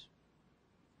steps.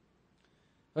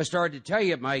 I started to tell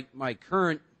you my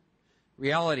current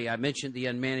reality. I mentioned the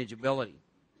unmanageability.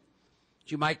 But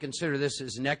you might consider this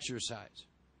as an exercise.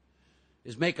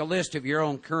 Is make a list of your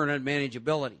own current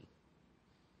unmanageability.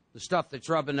 The stuff that's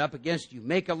rubbing up against you.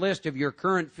 Make a list of your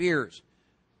current fears.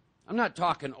 I'm not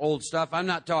talking old stuff. I'm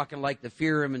not talking like the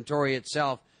fear inventory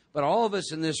itself. But all of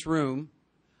us in this room,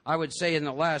 I would say in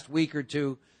the last week or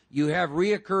two, you have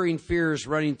reoccurring fears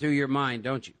running through your mind,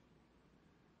 don't you?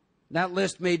 That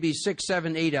list may be 6,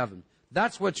 7, 8 of them.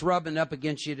 That's what's rubbing up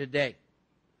against you today.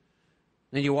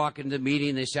 Then you walk into the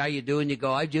meeting, they say, how you doing? You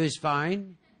go, I'm just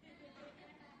fine.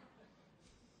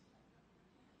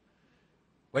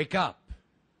 Wake up.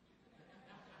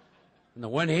 On the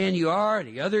one hand you are, on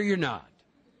the other you're not.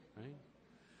 Right?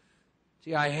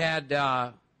 See, I had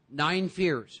 9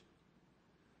 fears.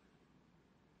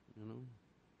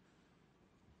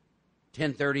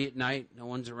 10:30 at night, no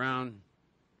one's around.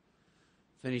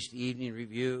 Finished the evening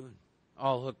review,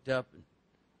 all hooked up, and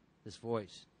this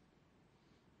voice.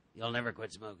 You'll never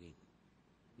quit smoking.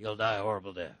 You'll die a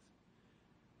horrible death.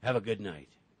 Have a good night.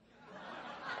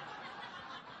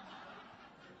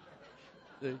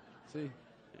 See?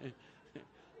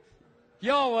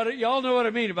 Y'all know what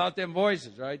I mean about them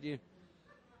voices, right?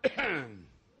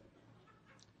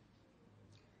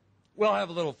 We'll have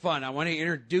a little fun. I want to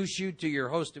introduce you to your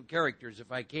host of characters,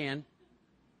 if I can.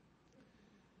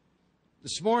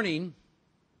 This morning,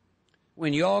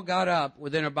 when you all got up,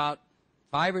 within about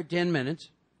 5 or 10 minutes,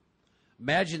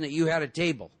 imagine that you had a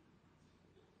table.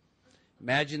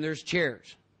 Imagine there's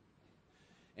chairs.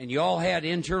 And you all had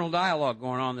internal dialogue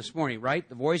going on this morning, right?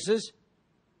 The voices.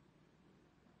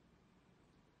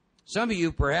 Some of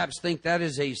you perhaps think that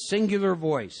is a singular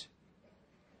voice.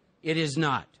 It is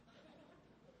not.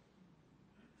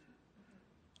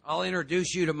 I'll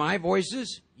introduce you to my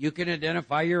voices. You can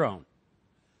identify your own.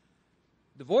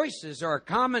 The voices are a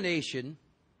combination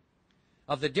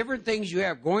of the different things you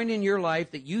have going in your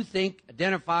life that you think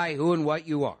identify who and what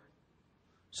you are.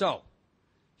 So,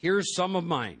 here's some of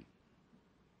mine.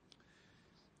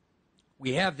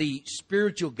 We have the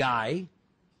spiritual guy.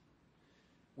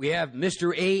 We have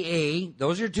Mr. AA.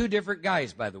 Those are two different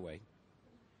guys, by the way.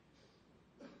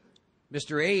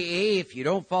 Mr. AA, if you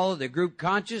don't follow the group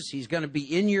conscious, he's going to be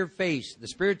in your face. The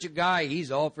spiritual guy,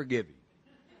 he's all forgiving.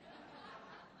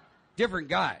 Different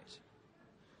guys.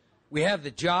 We have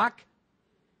the jock,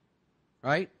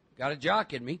 right? Got a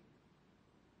jock in me.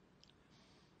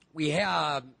 We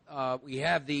have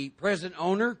the present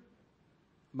owner of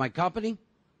my company.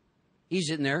 He's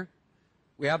in there.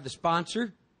 We have the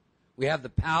sponsor. We have the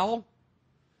pal.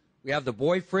 We have the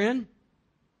boyfriend.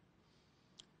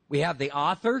 We have the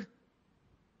author.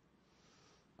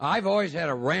 I've always had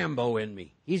a Rambo in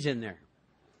me. He's in there.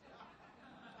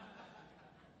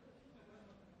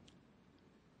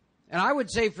 And I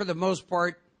would say for the most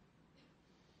part,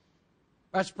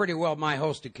 that's pretty well my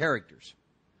host of characters.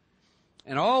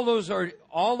 And all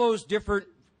those different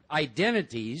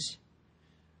identities.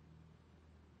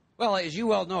 Well, as you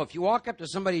well know, if you walk up to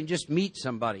somebody and just meet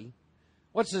somebody,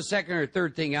 what's the second or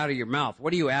third thing out of your mouth?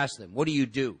 What do you ask them? What do you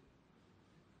do?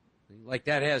 Like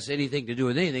that has anything to do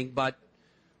with anything, but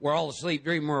we're all asleep,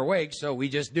 dreaming we're awake, so we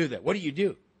just do that. What do you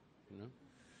do? You know?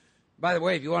 By the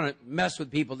way, if you want to mess with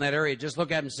people in that area, just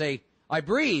look at them and say, I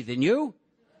breathe, and you?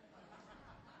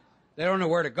 They don't know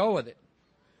where to go with it.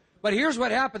 But here's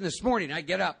what happened this morning. I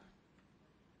get up.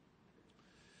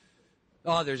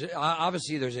 Oh, there's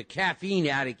a caffeine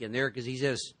addict in there because he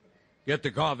says, get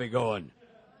the coffee going.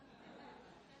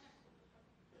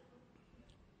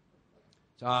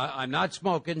 So I'm not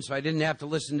smoking, so I didn't have to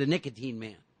listen to Nicotine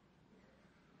Man.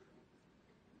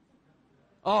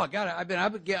 Oh, I've been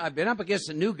up against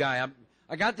a new guy.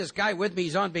 I got this guy with me.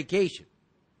 He's on vacation.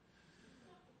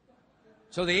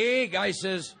 So the AA guy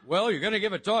says, well, you're going to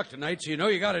give a talk tonight, so you know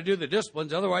you got to do the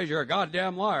disciplines. Otherwise, you're a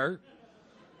goddamn liar.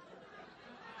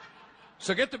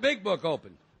 So get the big book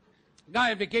open. Guy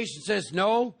on vacation says,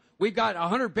 no, we've got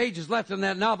 100 pages left in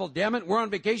that novel, damn it. We're on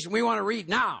vacation. We want to read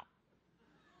now.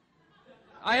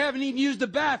 I haven't even used the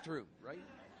bathroom, right?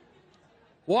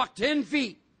 Walk 10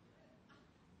 feet.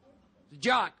 The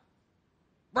jock.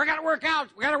 We got to work out.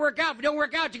 We got to work out. If you don't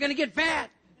work out, you're going to get fat.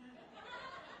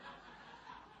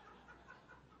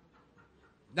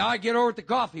 Now I get over at the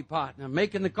coffee pot and I'm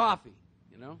making the coffee,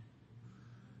 you know.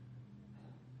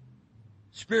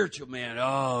 Spiritual man,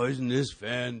 oh, isn't this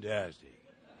fantastic?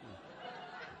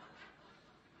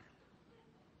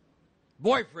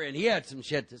 Boyfriend, he had some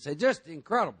shit to say, just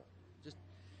incredible.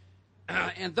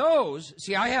 And those,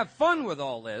 see, I have fun with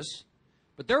all this,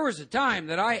 but there was a time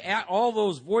that all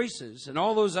those voices and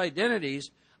all those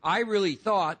identities, I really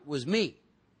thought was me.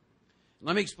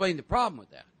 Let me explain the problem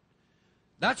with that.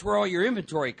 That's where all your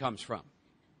inventory comes from.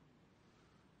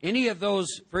 Any of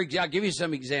those, for example, I'll give you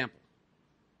some example.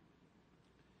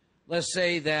 Let's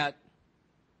say that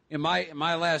in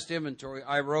my last inventory,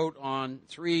 I wrote on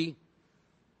 3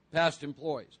 past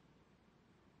employees.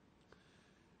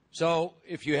 So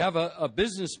if you have a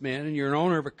businessman and you're an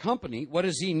owner of a company, what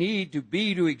does he need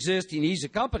to exist? He needs a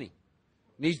company.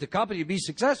 He needs the company to be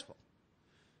successful.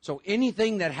 So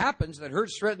anything that happens that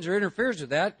hurts, threatens, or interferes with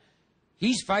that,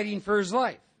 he's fighting for his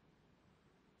life.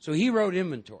 So he wrote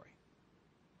inventory.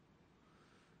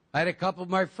 I had a couple of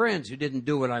my friends who didn't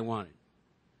do what I wanted.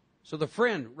 So the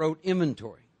friend wrote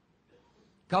inventory.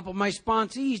 A couple of my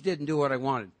sponsees didn't do what I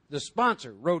wanted. The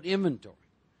sponsor wrote inventory.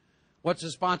 What's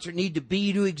a sponsor need to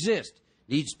be to exist?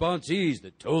 Needs sponsees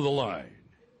that toe the line.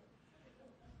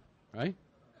 Right?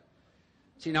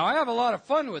 See, now I have a lot of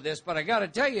fun with this, but I got to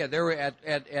tell you, there were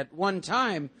at one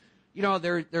time, you know,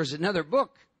 there's another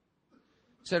book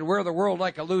said, wear the world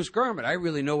like a loose garment. I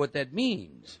really know what that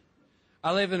means.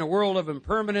 I live in a world of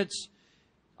impermanence.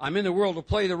 I'm in the world to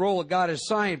play the role that God has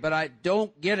assigned, but I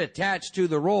don't get attached to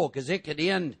the role because it could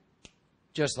end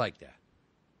just like that.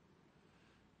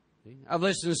 I've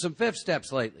listened to some Fifth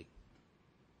Steps lately.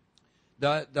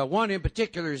 The one in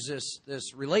particular is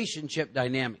this relationship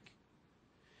dynamic,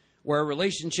 where a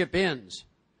relationship ends.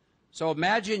 So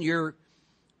imagine the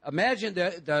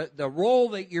role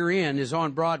that you're in is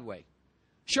on Broadway.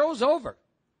 Show's over.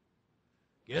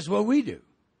 Guess what we do?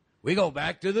 We go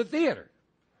back to the theater.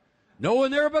 No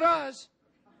one there but us.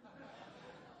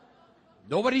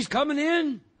 Nobody's coming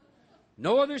in.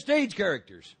 No other stage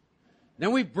characters.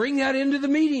 Then we bring that into the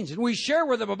meetings and we share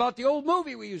with them about the old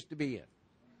movie we used to be in.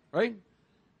 Right?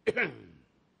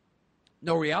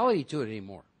 No reality to it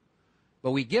anymore.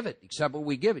 But we give it, except what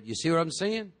we give it. You see what I'm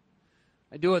saying?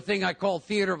 I do a thing I call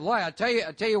theater of lie. I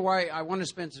tell you why I want to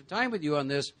spend some time with you on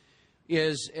this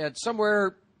is at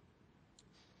somewhere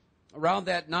around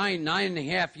that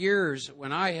 9.5 years,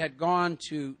 when I had gone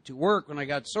to work, when I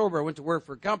got sober, I went to work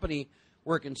for a company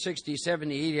working 60,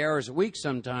 70, 80 hours a week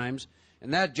sometimes,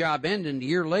 and that job ended a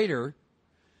year later.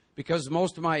 Because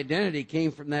most of my identity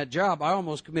came from that job, I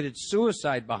almost committed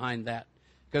suicide behind that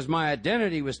because my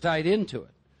identity was tied into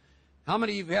it. How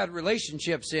many of you have had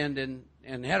relationships end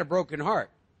and had a broken heart?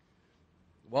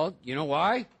 Well, you know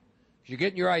why? You're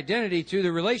getting your identity through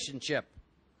the relationship.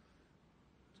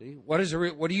 See, what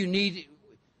do you need?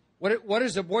 What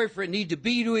does a boyfriend need to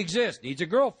be to exist? Needs a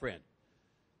girlfriend.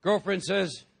 Girlfriend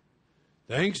says,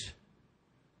 "Thanks,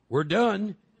 we're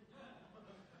done."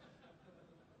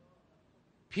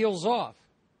 Peels off.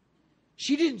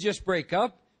 She didn't just break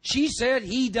up. She said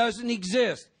he doesn't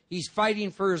exist. He's fighting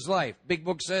for his life. Big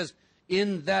Book says,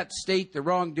 in that state, the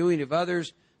wrongdoing of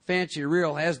others, fancy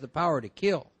real, has the power to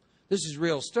kill. This is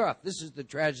real stuff. This is the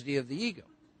tragedy of the ego.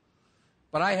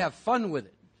 But I have fun with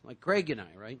it, like Craig and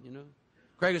I, right? You know,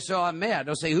 Craig will say, "Oh, I'm mad."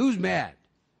 They'll say, "Who's mad?"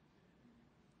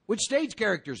 Which stage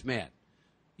character's mad?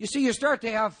 You see, you start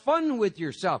to have fun with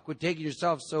yourself. Quit taking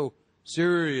yourself so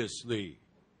seriously.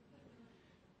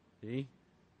 See?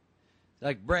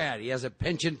 Like Brad, he has a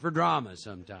penchant for drama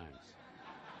sometimes.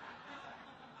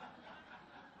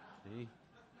 See?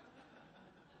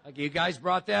 Like you guys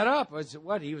brought that up. I said,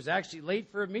 what? He was actually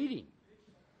late for a meeting.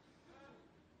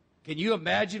 Can you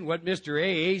imagine what Mr.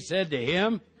 AA said to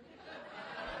him?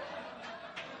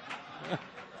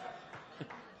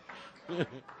 Can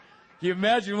you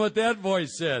imagine what that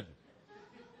voice said?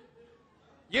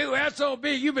 "You SOB,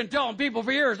 you've been telling people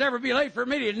for years never be late for a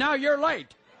meeting, and now you're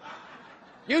late.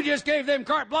 You just gave them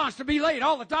carte blanche to be late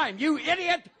all the time, you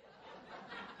idiot.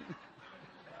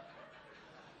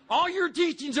 All your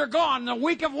teachings are gone in the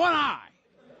wink of one eye."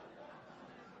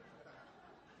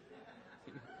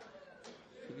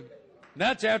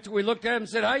 That's after we looked at him and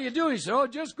said, "How you doing?" He said, "Oh,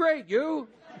 just great, you."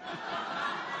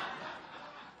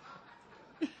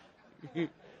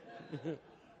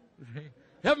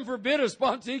 Heaven forbid a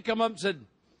sponsee come up and said,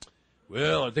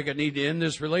 "Well, I think I need to end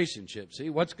this relationship." See,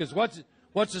 what's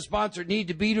the sponsor need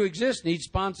to be to exist? Needs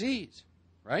sponsees,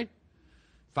 right?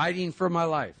 Fighting for my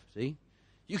life. See,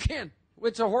 you can't.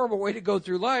 It's a horrible way to go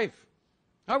through life.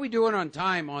 How are we doing on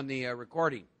time on the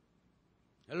recording?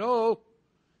 Hello?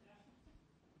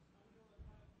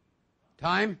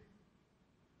 Time?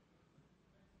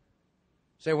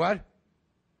 Say what?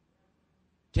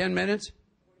 10 minutes?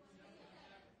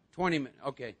 20 minutes.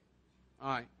 Okay. All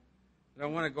right. I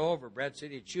don't want to go over. Brad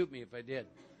said he'd shoot me if I did.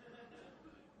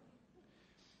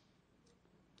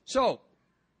 So,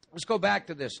 let's go back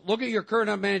to this. Look at your current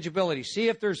unmanageability. See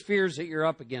if there's fears that you're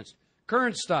up against.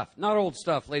 Current stuff, not old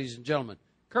stuff, ladies and gentlemen.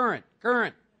 Current.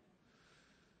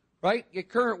 Right? Get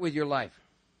current with your life.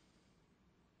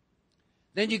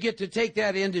 Then you get to take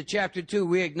that into chapter 2,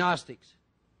 we agnostics.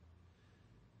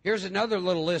 Here's another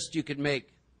little list you could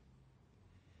make.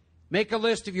 Make a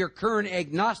list of your current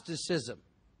agnosticism.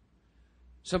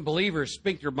 Some believer's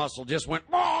sphincter muscle just went,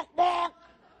 bonk, bonk.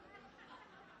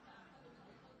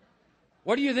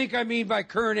 What do you think I mean by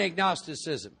current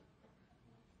agnosticism?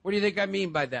 What do you think I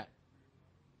mean by that?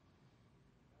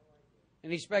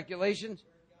 Any speculations?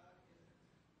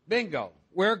 Bingo.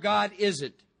 Where God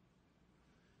isn't.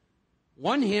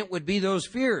 One hint would be those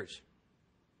fears.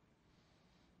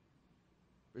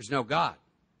 There's no God.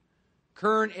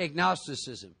 Current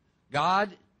agnosticism.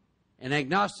 God and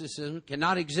agnosticism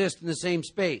cannot exist in the same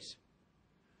space.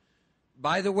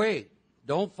 By the way,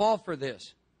 don't fall for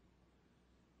this.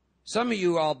 Some of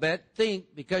you, I'll bet,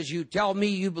 think because you tell me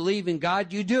you believe in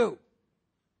God, you do.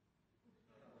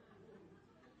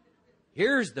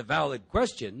 Here's the valid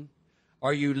question.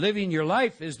 Are you living your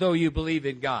life as though you believe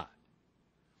in God?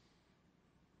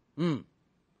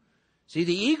 See,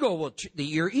 the ego will,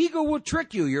 your ego will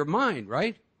trick you, your mind,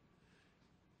 right?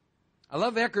 I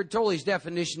love Eckhart Tolle's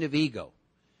definition of ego.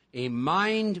 A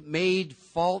mind-made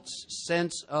false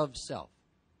sense of self.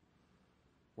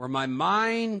 Where my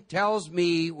mind tells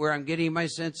me where I'm getting my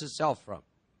sense of self from.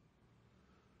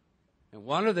 And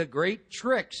one of the great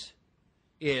tricks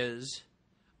is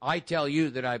I tell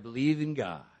you that I believe in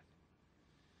God.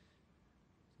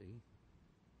 See?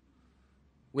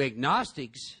 We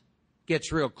agnostics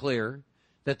gets real clear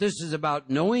that this is about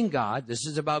knowing God. This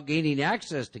is about gaining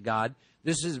access to God.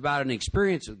 This is about an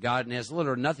experience with God and has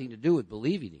little or nothing to do with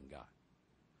believing in God.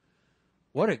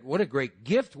 What a great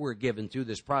gift we're given through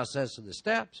this process of the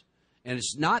steps. And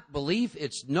it's not belief,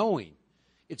 it's knowing.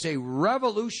 It's a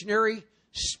revolutionary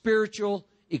spiritual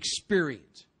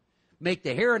experience. Make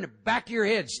the hair in the back of your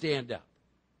head stand up.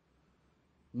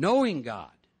 Knowing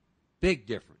God, big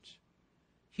difference.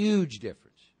 Huge difference.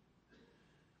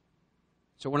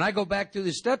 So when I go back through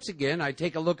the steps again, I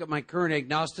take a look at my current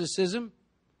agnosticism.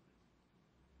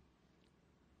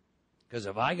 Because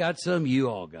if I got some, you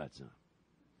all got some.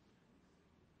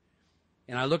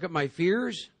 And I look at my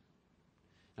fears,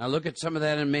 and I look at some of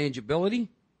that unmanageability,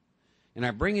 and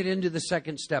I bring it into the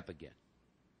second step again.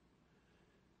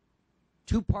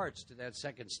 2 parts to that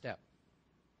second step.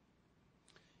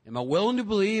 Am I willing to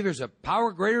believe there's a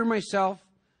power greater than myself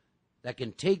that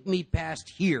can take me past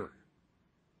here?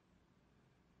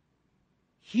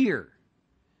 Here.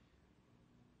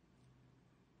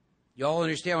 You all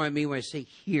understand what I mean when I say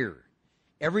here?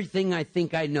 Everything I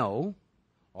think I know,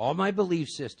 all my belief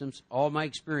systems, all my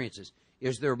experiences,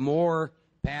 is there more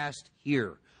past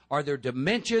here? Are there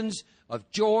dimensions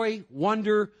of joy,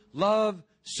 wonder, love,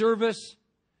 service,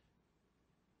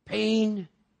 pain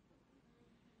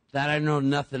that I know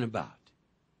nothing about?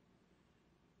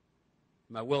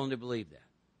 Am I willing to believe that?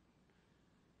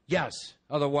 Yes,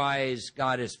 otherwise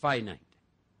God is finite.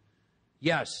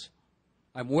 Yes,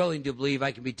 I'm willing to believe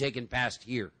I can be taken past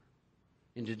here,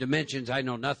 into dimensions I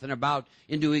know nothing about,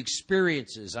 into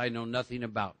experiences I know nothing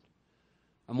about.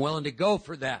 I'm willing to go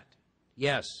for that.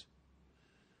 Yes.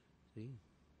 See?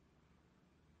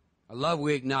 I love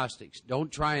we agnostics.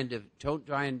 Don't try and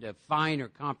define or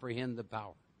comprehend the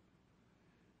power.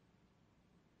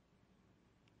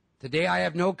 Today I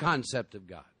have no concept of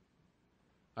God.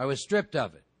 I was stripped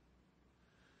of it.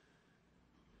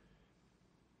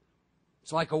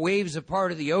 It's like a wave's a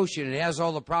part of the ocean. It has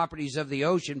all the properties of the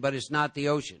ocean, but it's not the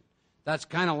ocean. That's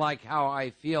kind of like how I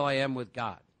feel I am with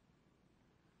God.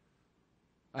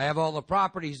 I have all the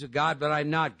properties of God, but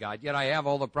I'm not God. Yet I have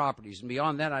all the properties. And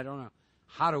beyond that, I don't know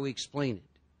how to explain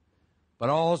it. But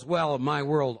all is well in my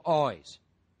world, always.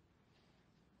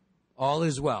 All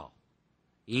is well.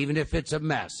 Even if it's a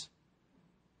mess,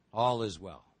 all is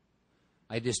well.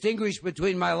 I distinguish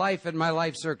between my life and my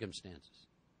life circumstances.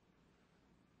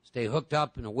 Stay hooked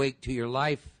up and awake to your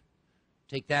life.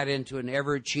 Take that into an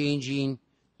ever-changing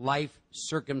life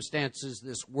circumstances,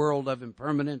 this world of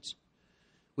impermanence,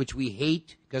 which we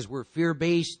hate because we're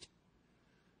fear-based.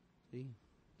 See?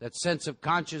 That sense of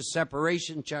conscious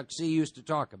separation Chuck C. used to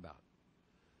talk about.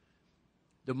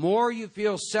 The more you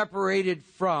feel separated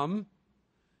from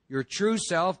your true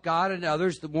self, God and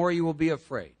others, the more you will be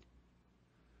afraid.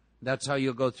 That's how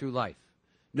you'll go through life.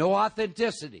 No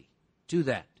authenticity to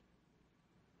that.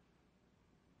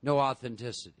 No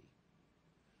authenticity.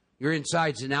 Your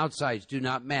insides and outsides do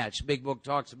not match. The Big Book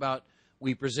talks about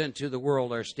we present to the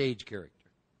world our stage character.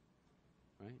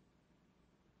 Right?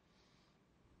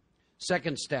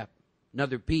 Second step,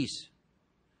 another piece.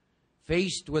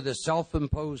 Faced with a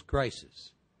self-imposed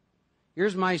crisis.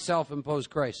 Here's my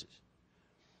self-imposed crisis.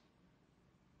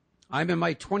 I'm in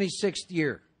my 26th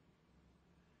year.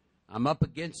 I'm up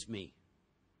against me.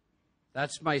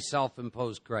 That's my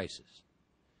self-imposed crisis.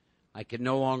 I can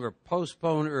no longer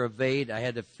postpone or evade. I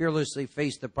had to fearlessly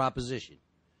face the proposition.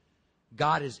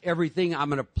 God is everything. I'm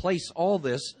going to place all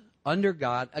this under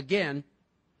God. Again,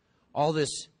 all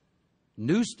this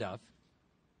new stuff.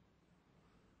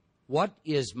 What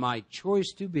is my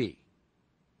choice to be?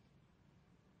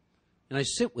 And I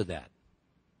sit with that.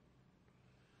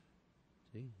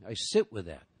 See? I sit with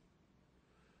that.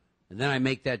 And then I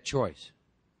make that choice.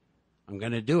 I'm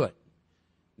going to do it.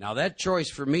 Now, that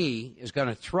choice for me is going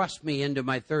to thrust me into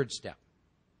my third step.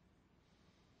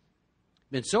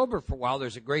 Been sober for a while,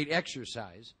 there's a great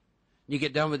exercise. You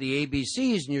get done with the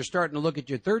ABCs and you're starting to look at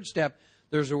your third step.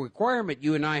 There's a requirement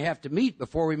you and I have to meet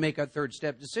before we make our third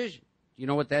step decision. Do you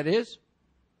know what that is?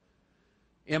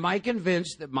 Am I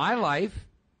convinced that my life,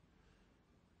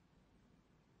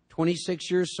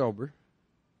 26 years sober,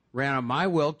 ran on my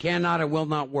will, cannot and will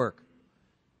not work?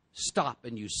 Stop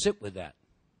and you sit with that.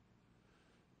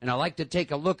 And I like to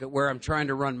take a look at where I'm trying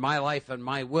to run my life and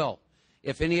my will.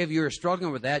 If any of you are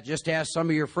struggling with that, just ask some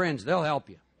of your friends. They'll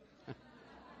help you.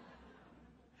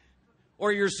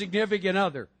 Or your significant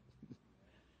other.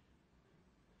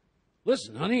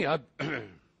 Listen, honey, I'm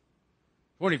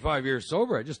 25 years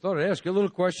sober. I just thought I'd ask you a little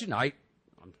question. I'm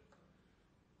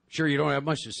sure you don't have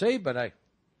much to say, but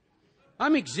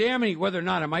I'm examining whether or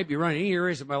not I might be running any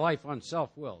areas of my life on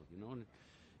self-will, you know. And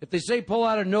if they say pull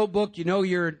out a notebook, you know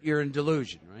you're in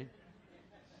delusion, right?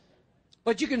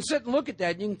 But you can sit and look at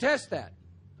that and you can test that.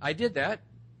 I did that.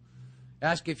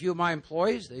 Ask a few of my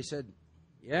employees. They said,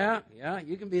 yeah,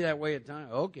 you can be that way at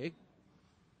times. Okay.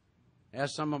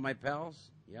 Ask some of my pals.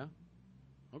 Yeah.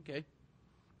 Okay.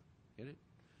 Get it?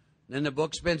 Then the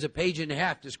book spends a page and a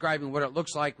half describing what it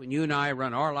looks like when you and I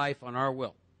run our life on our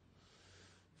will.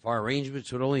 If our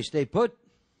arrangements would only stay put,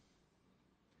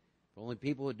 if only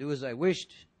people would do as I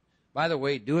wished. By the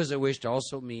way, do as I wished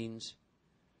also means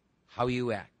how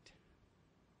you act.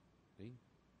 See?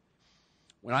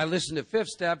 When I listen to fifth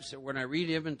steps or when I read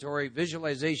inventory,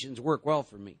 visualizations work well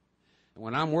for me. And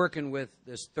when I'm working with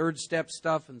this third step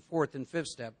stuff and fourth and fifth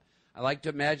step, I like to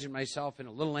imagine myself in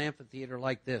a little amphitheater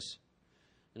like this.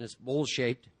 And it's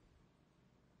bowl-shaped.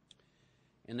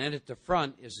 And then at the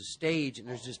front is a stage, and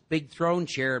there's this big throne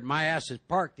chair, and my ass is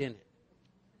parked in it.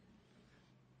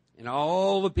 And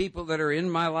all the people that are in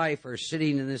my life are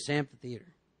sitting in this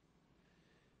amphitheater.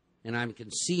 And I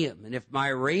can see them. And if my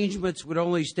arrangements would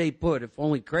only stay put, if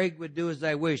only Craig would do as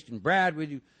I wished, and Brad would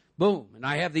do, boom. And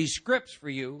I have these scripts for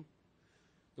you,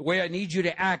 the way I need you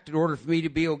to act in order for me to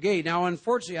be okay. Now,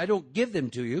 unfortunately, I don't give them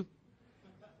to you.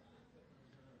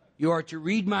 You are to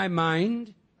read my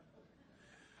mind.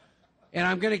 And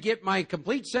I'm going to get my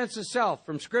complete sense of self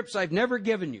from scripts I've never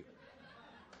given you.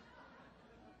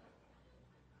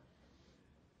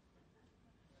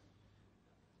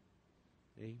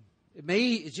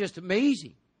 It's just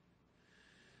amazing.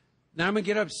 Now I'm going to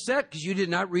get upset because you did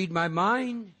not read my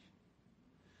mind.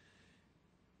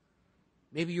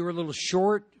 Maybe you were a little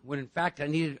short when in fact I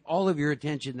needed all of your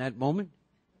attention that moment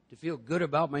to feel good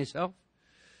about myself.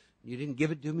 You didn't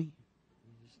give it to me.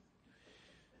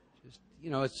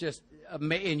 It's just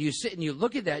amazing. And you sit and you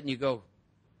look at that and you go,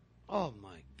 oh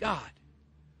my God,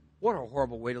 what a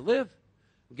horrible way to live.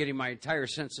 I'm getting my entire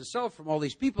sense of self from all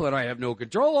these people that I have no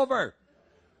control over.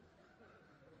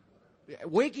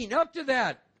 Waking up to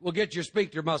that will get your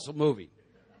sphincter muscle moving.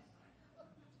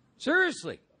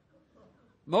 Seriously.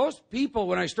 Most people,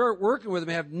 when I start working with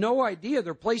them, have no idea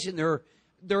they're placing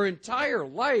their entire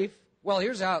life. Well,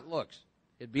 here's how it looks.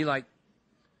 It'd be like,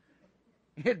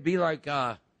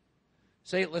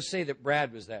 let's say that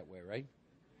Brad was that way, right?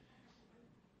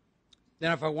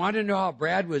 Then if I wanted to know how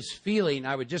Brad was feeling,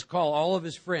 I would just call all of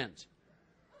his friends.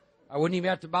 I wouldn't even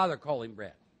have to bother calling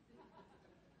Brad.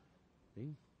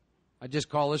 See? I'd just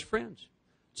call his friends.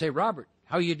 Say, Robert,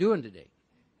 how are you doing today?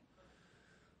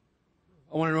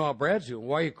 I want to know how Brad's doing.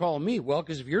 Why are you calling me? Well,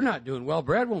 because if you're not doing well,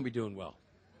 Brad won't be doing well.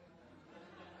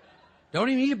 Don't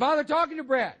even need to bother talking to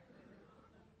Brad.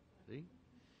 See?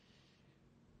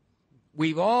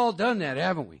 We've all done that,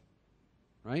 haven't we?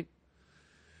 Right?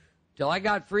 Till I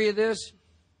got free of this.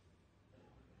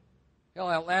 Hell,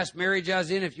 that last marriage I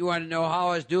was in, if you wanted to know how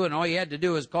I was doing, all you had to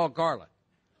do was call Carla.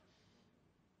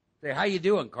 Say, how you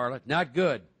doing, Carla? Not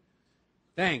good.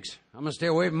 Thanks. I'm going to stay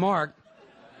away from Mark.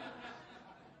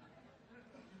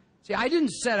 See, I didn't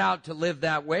set out to live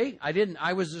that way.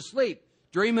 I was asleep,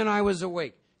 dreaming I was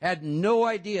awake. Had no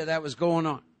idea that was going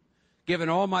on. Giving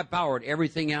all my power to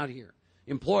everything out here.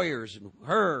 Employers and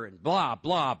her and blah,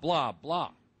 blah, blah,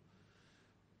 blah.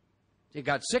 They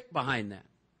got sick behind that.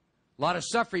 A lot of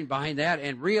suffering behind that,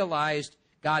 and realized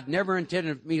God never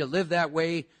intended for me to live that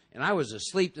way, and I was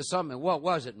asleep to something. And what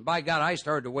was it? And by God, I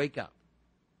started to wake up.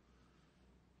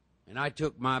 And I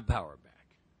took my power back.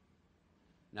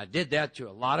 And I did that to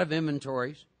a lot of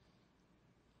inventories.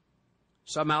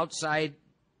 Some outside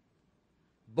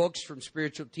books from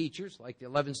spiritual teachers, like the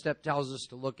 11th step tells us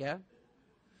to look at.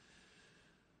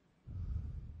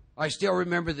 I still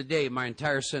remember the day my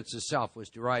entire sense of self was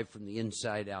derived from the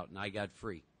inside out, and I got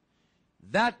free.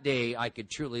 That day, I could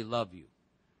truly love you.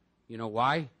 You know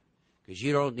why? Because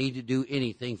you don't need to do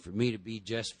anything for me to be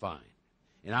just fine.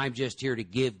 And I'm just here to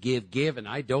give, and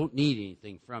I don't need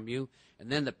anything from you.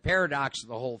 And then the paradox of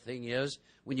the whole thing is,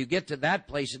 when you get to that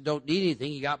place and don't need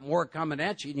anything, you got more coming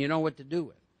at you, and you know what to do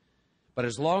with. But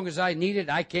as long as I need it,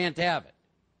 I can't have it.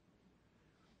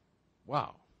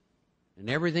 Wow. And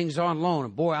everything's on loan,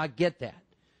 and boy, I get that.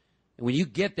 And when you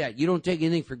get that, you don't take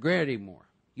anything for granted anymore.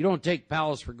 You don't take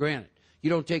pals for granted. You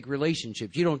don't take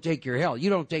relationships. You don't take your health. You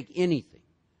don't take anything.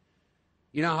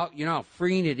 You know how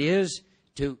freeing it is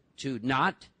to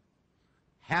not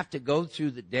have to go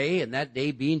through the day, and that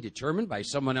day being determined by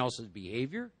someone else's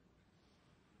behavior?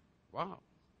 Wow.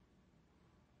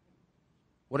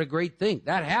 What a great thing.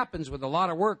 That happens with a lot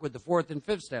of work with the fourth and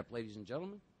fifth step, ladies and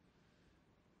gentlemen.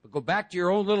 But go back to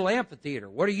your own little amphitheater.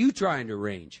 What are you trying to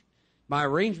arrange? My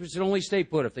arrangements would only stay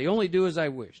put if they only do as I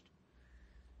wished.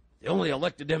 They only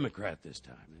elect a Democrat this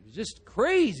time. It's just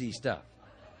crazy stuff.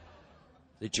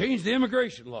 They changed the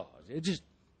immigration laws. It's just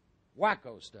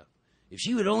wacko stuff. If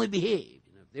she would only behave,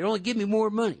 if they'd only give me more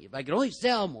money, if I could only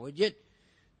sell more,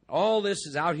 all this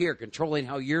is out here controlling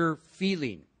how you're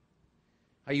feeling,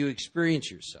 how you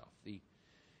experience yourself.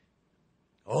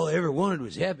 All I ever wanted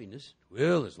was happiness.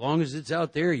 Well, as long as it's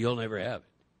out there, you'll never have it.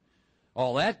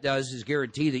 All that does is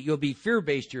guarantee that you'll be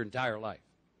fear-based your entire life.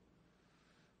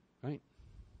 Right?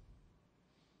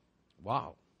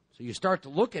 Wow. So you start to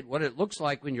look at what it looks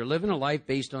like when you're living a life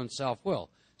based on self-will.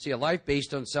 See, a life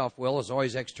based on self-will is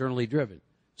always externally driven.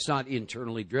 It's not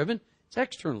internally driven. It's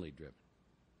externally driven.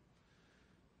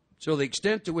 So the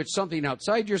extent to which something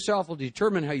outside yourself will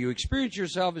determine how you experience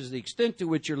yourself is the extent to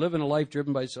which you're living a life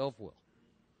driven by self-will.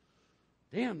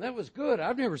 Damn, that was good.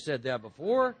 I've never said that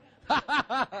before.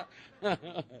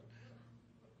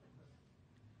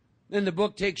 Then the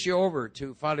book takes you over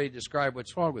to finally describe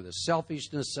what's wrong with us.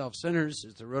 Selfishness, self-centeredness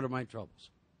is the root of my troubles.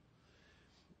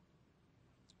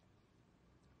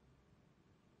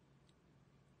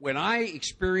 When I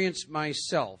experience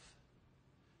myself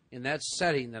in that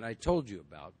setting that I told you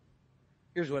about,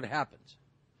 here's what happens.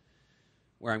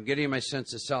 Where I'm getting my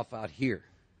sense of self out here.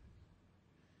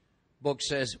 Book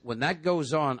says, when that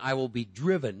goes on, I will be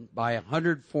driven by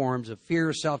 100 forms of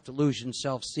fear, self-delusion,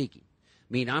 self-seeking.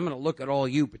 I mean, I'm going to look at all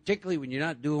you, particularly when you're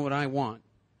not doing what I want,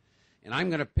 and I'm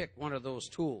going to pick one of those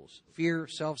tools, fear,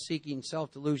 self-seeking,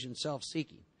 self-delusion,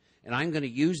 self-seeking, and I'm going to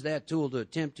use that tool to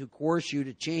attempt to coerce you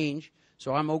to change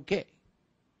so I'm okay.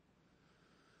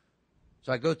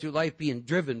 So I go through life being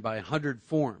driven by 100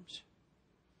 forms.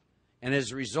 And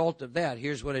as a result of that,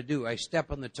 here's what I do. I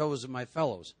step on the toes of my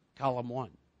fellows, column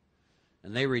 1.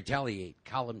 And they retaliate,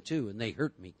 column 2, and they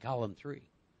hurt me, column 3.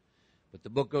 But the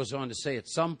book goes on to say at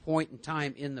some point in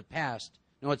time in the past,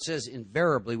 no, it says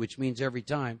invariably, which means every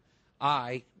time,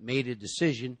 I made a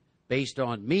decision based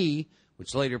on me,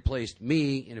 which later placed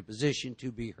me in a position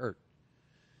to be hurt.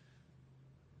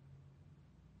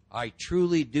 I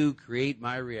truly do create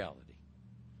my reality.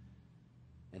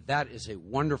 And that is a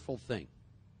wonderful thing.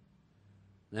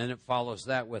 Then it follows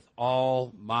that with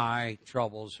all my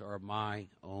troubles are my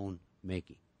own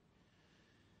making.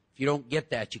 If you don't get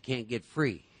that, you can't get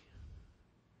free.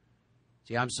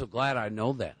 See, I'm so glad I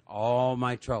know that. All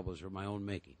my troubles are my own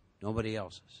making. Nobody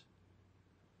else's.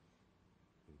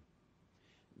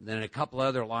 Then a couple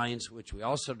other lines, which we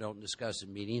also don't discuss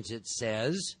in meetings, it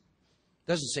says,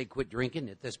 doesn't say quit drinking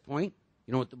at this point.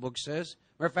 You know what the book says?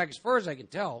 Matter of fact, as far as I can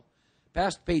tell,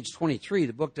 past page 23,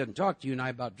 the book doesn't talk to you and I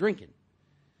about drinking.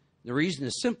 The reason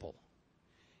is simple.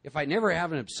 If I never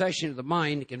have an obsession of the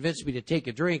mind to convince me to take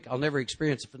a drink, I'll never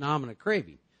experience a phenomenon of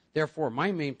craving. Therefore,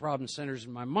 my main problem centers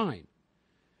in my mind.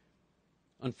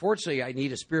 Unfortunately, I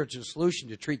need a spiritual solution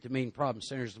to treat the main problem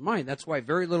centers of the mind. That's why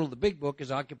very little of the big book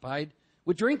is occupied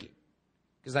with drinking,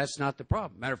 because that's not the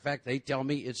problem. Matter of fact, they tell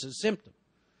me it's a symptom.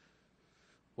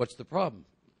 What's the problem?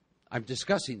 I'm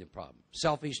discussing the problem.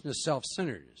 Selfishness,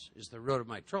 self-centeredness is the root of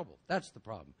my trouble. That's the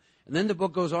problem. And then the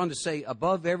book goes on to say,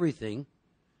 above everything,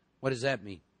 what does that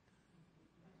mean?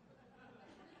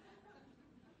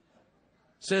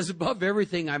 It says, above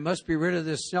everything, I must be rid of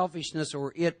this selfishness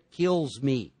or it kills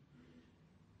me.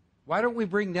 Why don't we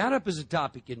bring that up as a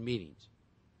topic in meetings?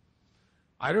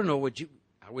 I don't know what you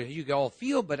all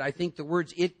feel, but I think the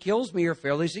words "it kills me" are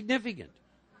fairly significant.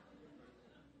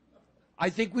 I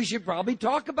think we should probably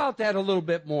talk about that a little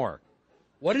bit more.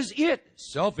 What is it?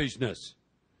 Selfishness.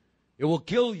 It will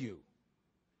kill you.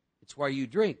 It's why you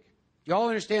drink. Do you all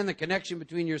understand the connection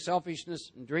between your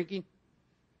selfishness and drinking?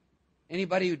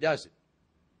 Anybody who doesn't?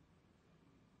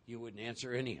 You wouldn't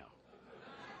answer anyhow.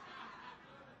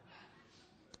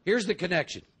 Here's the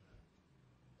connection.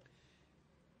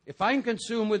 If I'm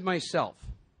consumed with myself,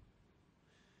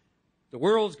 the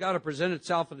world's got to present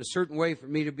itself in a certain way for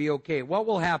me to be okay. What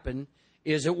will happen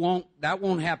is that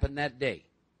won't happen that day.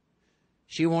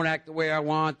 She won't act the way I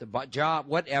want, the job,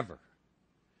 whatever.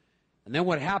 And then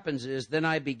what happens is then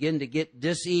I begin to get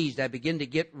diseased. I begin to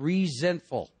get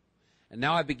resentful. And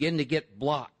now I begin to get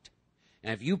blocked.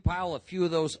 And if you pile a few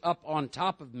of those up on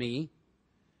top of me,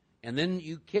 and then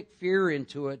you kick fear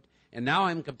into it, and now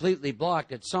I'm completely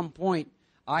blocked, at some point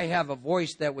I have a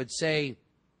voice that would say,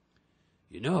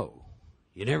 you know,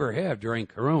 you never have during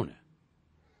Corona.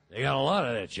 They got a lot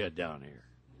of that shit down here.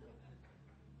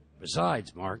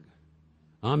 Besides, Mark,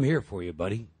 I'm here for you,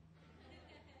 buddy.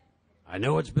 I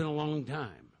know it's been a long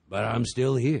time, but I'm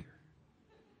still here.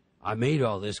 I made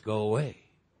all this go away.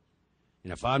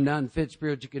 And if I'm not in fit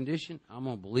spiritual condition, I'm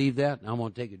going to believe that, and I'm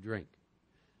going to take a drink.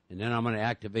 And then I'm going to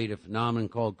activate a phenomenon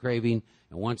called craving,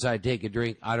 and once I take a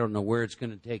drink, I don't know where it's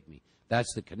going to take me.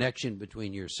 That's the connection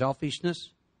between your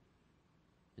selfishness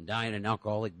and dying an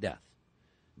alcoholic death.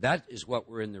 That is what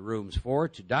we're in the rooms for,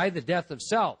 to die the death of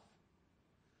self.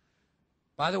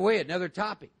 By the way, another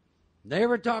topic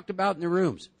never talked about in the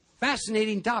rooms.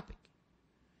 Fascinating topic.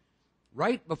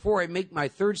 Right before I make my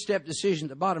third step decision at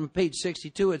the bottom of page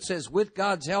 62, it says, with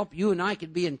God's help, you and I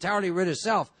can be entirely rid of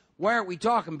self. Why aren't we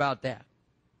talking about that?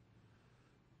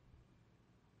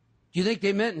 Do you think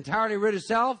they meant entirely rid of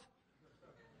self?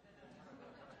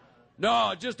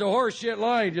 No, just a horseshit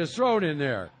line just thrown in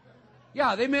there.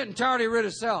 Yeah, they meant entirely rid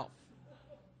of self.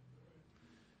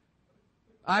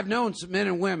 I've known some men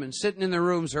and women sitting in their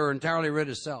rooms who are entirely rid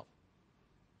of self.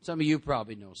 Some of you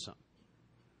probably know some.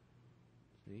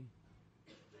 See?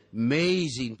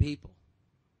 Amazing people.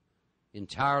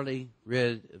 Entirely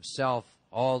rid of self.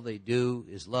 All they do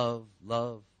is love,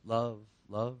 love, love,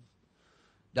 love.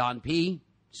 Don P.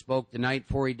 spoke the night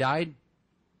before he died.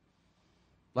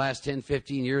 Last 10,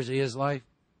 15 years of his life.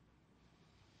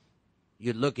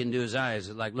 You'd look into his eyes,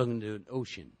 it's like looking into an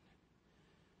ocean.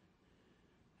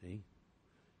 See?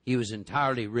 He was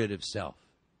entirely rid of self.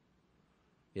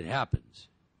 It happens.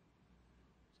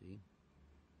 See?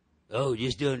 Oh,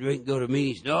 just don't drink and go to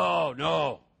meetings. No,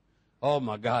 no. Oh,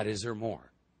 my God, is there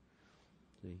more?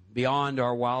 See? Beyond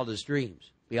our wildest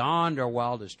dreams. Beyond our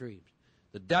wildest dreams.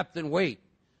 The depth and weight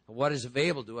of what is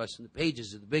available to us in the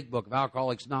pages of the big book of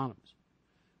Alcoholics Anonymous.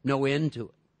 No end to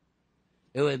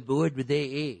it. Oh, I'm bored with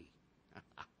AA.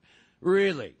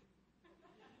 Really?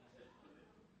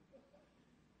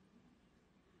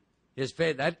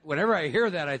 Whenever I hear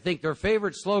that, I think their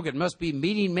favorite slogan must be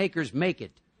meeting makers make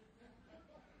it.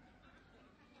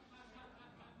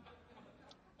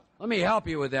 Let me help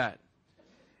you with that.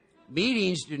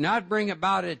 Meetings do not bring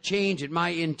about a change in my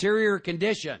interior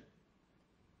condition.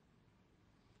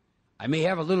 I may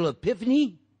have a little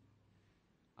epiphany.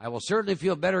 I will certainly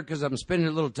feel better because I'm spending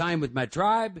a little time with my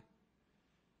tribe.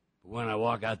 But when I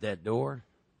walk out that door,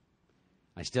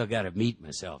 I still got to meet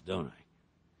myself, don't I?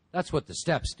 That's what the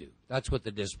steps do. That's what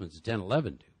the disciplines of 10-11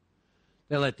 do.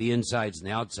 They let the insides and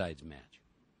the outsides match.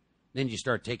 Then you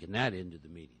start taking that into the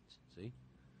meetings, see?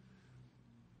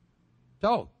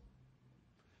 So,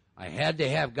 I had to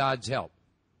have God's help.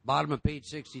 Bottom of page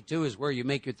 62 is where you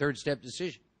make your third step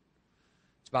decision.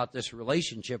 It's about this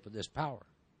relationship with this power.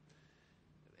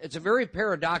 It's a very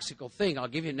paradoxical thing. I'll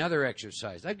give you another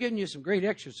exercise. I've given you some great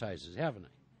exercises, haven't I?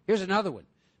 Here's another one.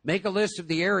 Make a list of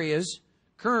the areas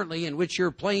currently in which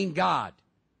you're playing God.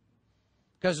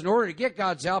 Because in order to get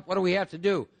God's help, what do we have to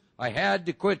do? I had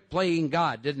to quit playing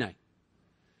God, didn't I?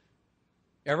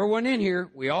 Everyone in here,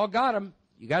 we all got them.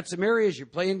 You got some areas you're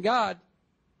playing God.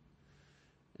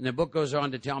 And the book goes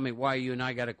on to tell me why you and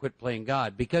I got to quit playing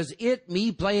God. Because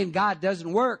me playing God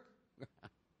doesn't work.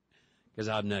 Because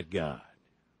I'm not God.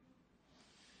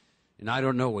 And I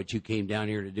don't know what you came down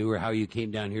here to do or how you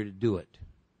came down here to do it.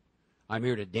 I'm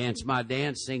here to dance my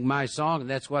dance, sing my song, and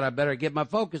that's what I better get my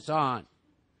focus on.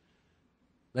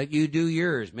 Let you do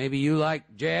yours. Maybe you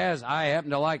like jazz. I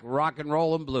happen to like rock and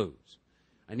roll and blues.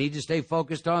 I need to stay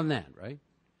focused on that, right?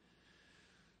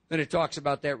 Then it talks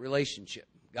about that relationship.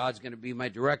 God's going to be my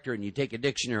director, and you take a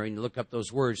dictionary and you look up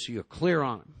those words so you're clear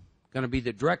on them. Going to be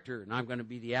the director, and I'm going to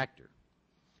be the actor.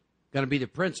 Going to be the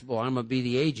principal, I'm going to be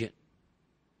the agent.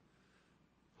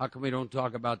 How come we don't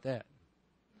talk about that?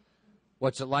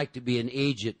 What's it like to be an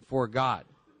agent for God?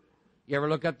 You ever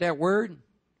look up that word?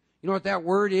 You know what that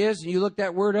word is? And you look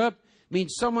that word up? It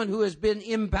means someone who has been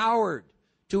empowered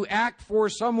to act for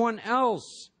someone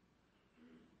else.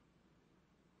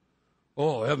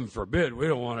 Oh, heaven forbid, we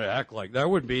don't want to act like that. There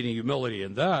wouldn't be any humility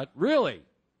in that. Really?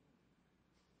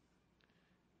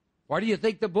 Why do you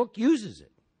think the book uses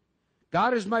it?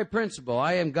 God is my principal.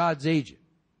 I am God's agent.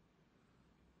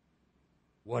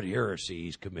 What heresy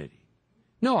he's committing.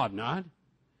 No, I'm not.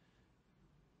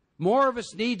 More of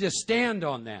us need to stand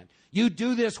on that. You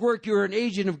do this work, you're an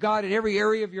agent of God in every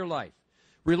area of your life.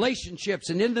 Relationships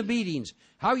and in the meetings,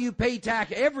 how you pay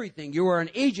tax, everything. You are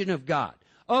an agent of God.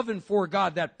 Of and for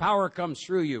God, that power comes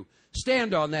through you.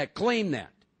 Stand on that, claim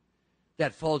that.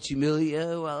 That false humility,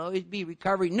 oh, I'll always be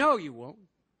recovering. No, you won't.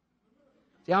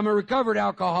 See, I'm a recovered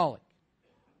alcoholic.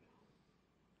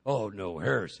 Oh, no,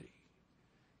 heresy.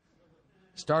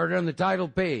 Started on the title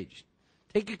page.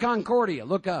 Take a Concordia,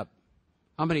 look up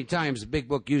how many times the big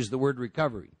book used the word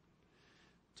recovery.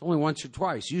 It's only once or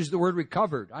twice. Use the word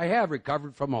recovered. I have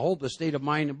recovered from a hopeless state of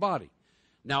mind and body.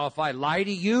 Now, if I lie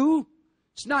to you,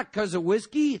 it's not because of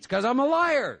whiskey, it's because I'm a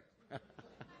liar.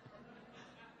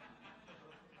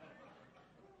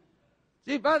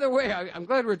 See, by the way, I'm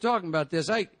glad we're talking about this.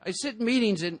 I sit in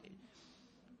meetings and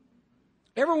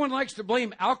everyone likes to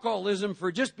blame alcoholism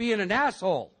for just being an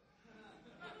asshole.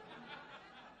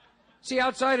 See,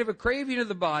 outside of a craving of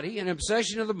the body, an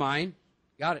obsession of the mind,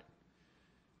 got it.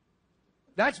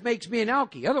 That makes me an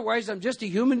alkie. Otherwise, I'm just a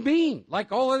human being,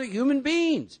 like all other human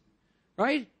beings,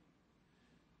 right?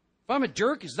 If I'm a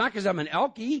jerk, it's not because I'm an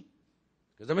alkie,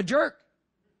 because I'm a jerk.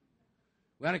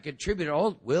 We want to contribute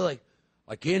all. Well,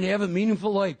 I can't have a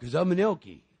meaningful life because I'm an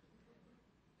alkie.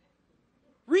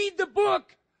 Read the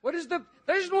book. That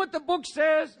isn't what the book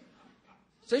says.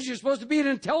 It says you're supposed to be an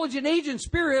intelligent agent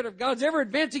spirit of God's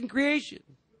ever-advancing creation.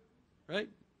 Right?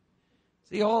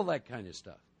 See, all that kind of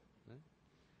stuff. Right?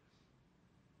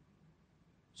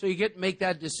 So you get to make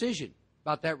that decision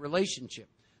about that relationship.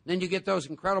 Then you get those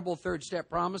incredible third step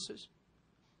promises.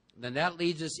 Then that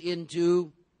leads us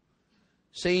into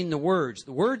saying the words.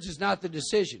 The words is not the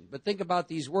decision, but think about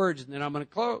these words, and then I'm going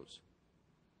to close.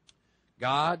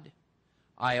 God,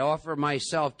 I offer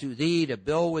myself to thee to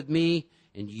build with me,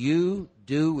 and you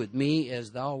do with me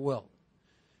as thou wilt.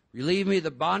 Relieve me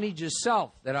the bondage of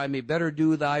self, that I may better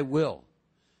do thy will.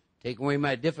 Take away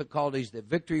my difficulties, that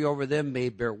victory over them may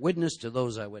bear witness to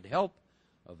those I would help,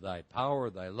 of thy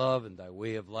power, thy love, and thy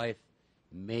way of life.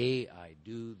 May I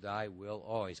do thy will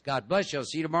always. God bless you. I'll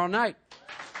see you tomorrow night.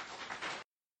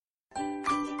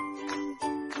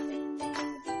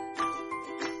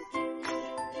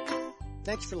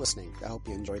 Thanks for listening. I hope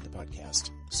you enjoyed the podcast.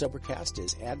 Sobercast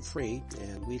is ad-free,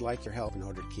 and we'd like your help in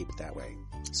order to keep it that way.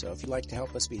 So if you'd like to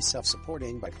help us be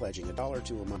self-supporting by pledging $1 or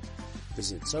 $2 a month,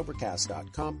 visit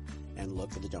Sobercast.com and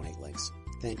look for the donate links.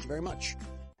 Thank you very much.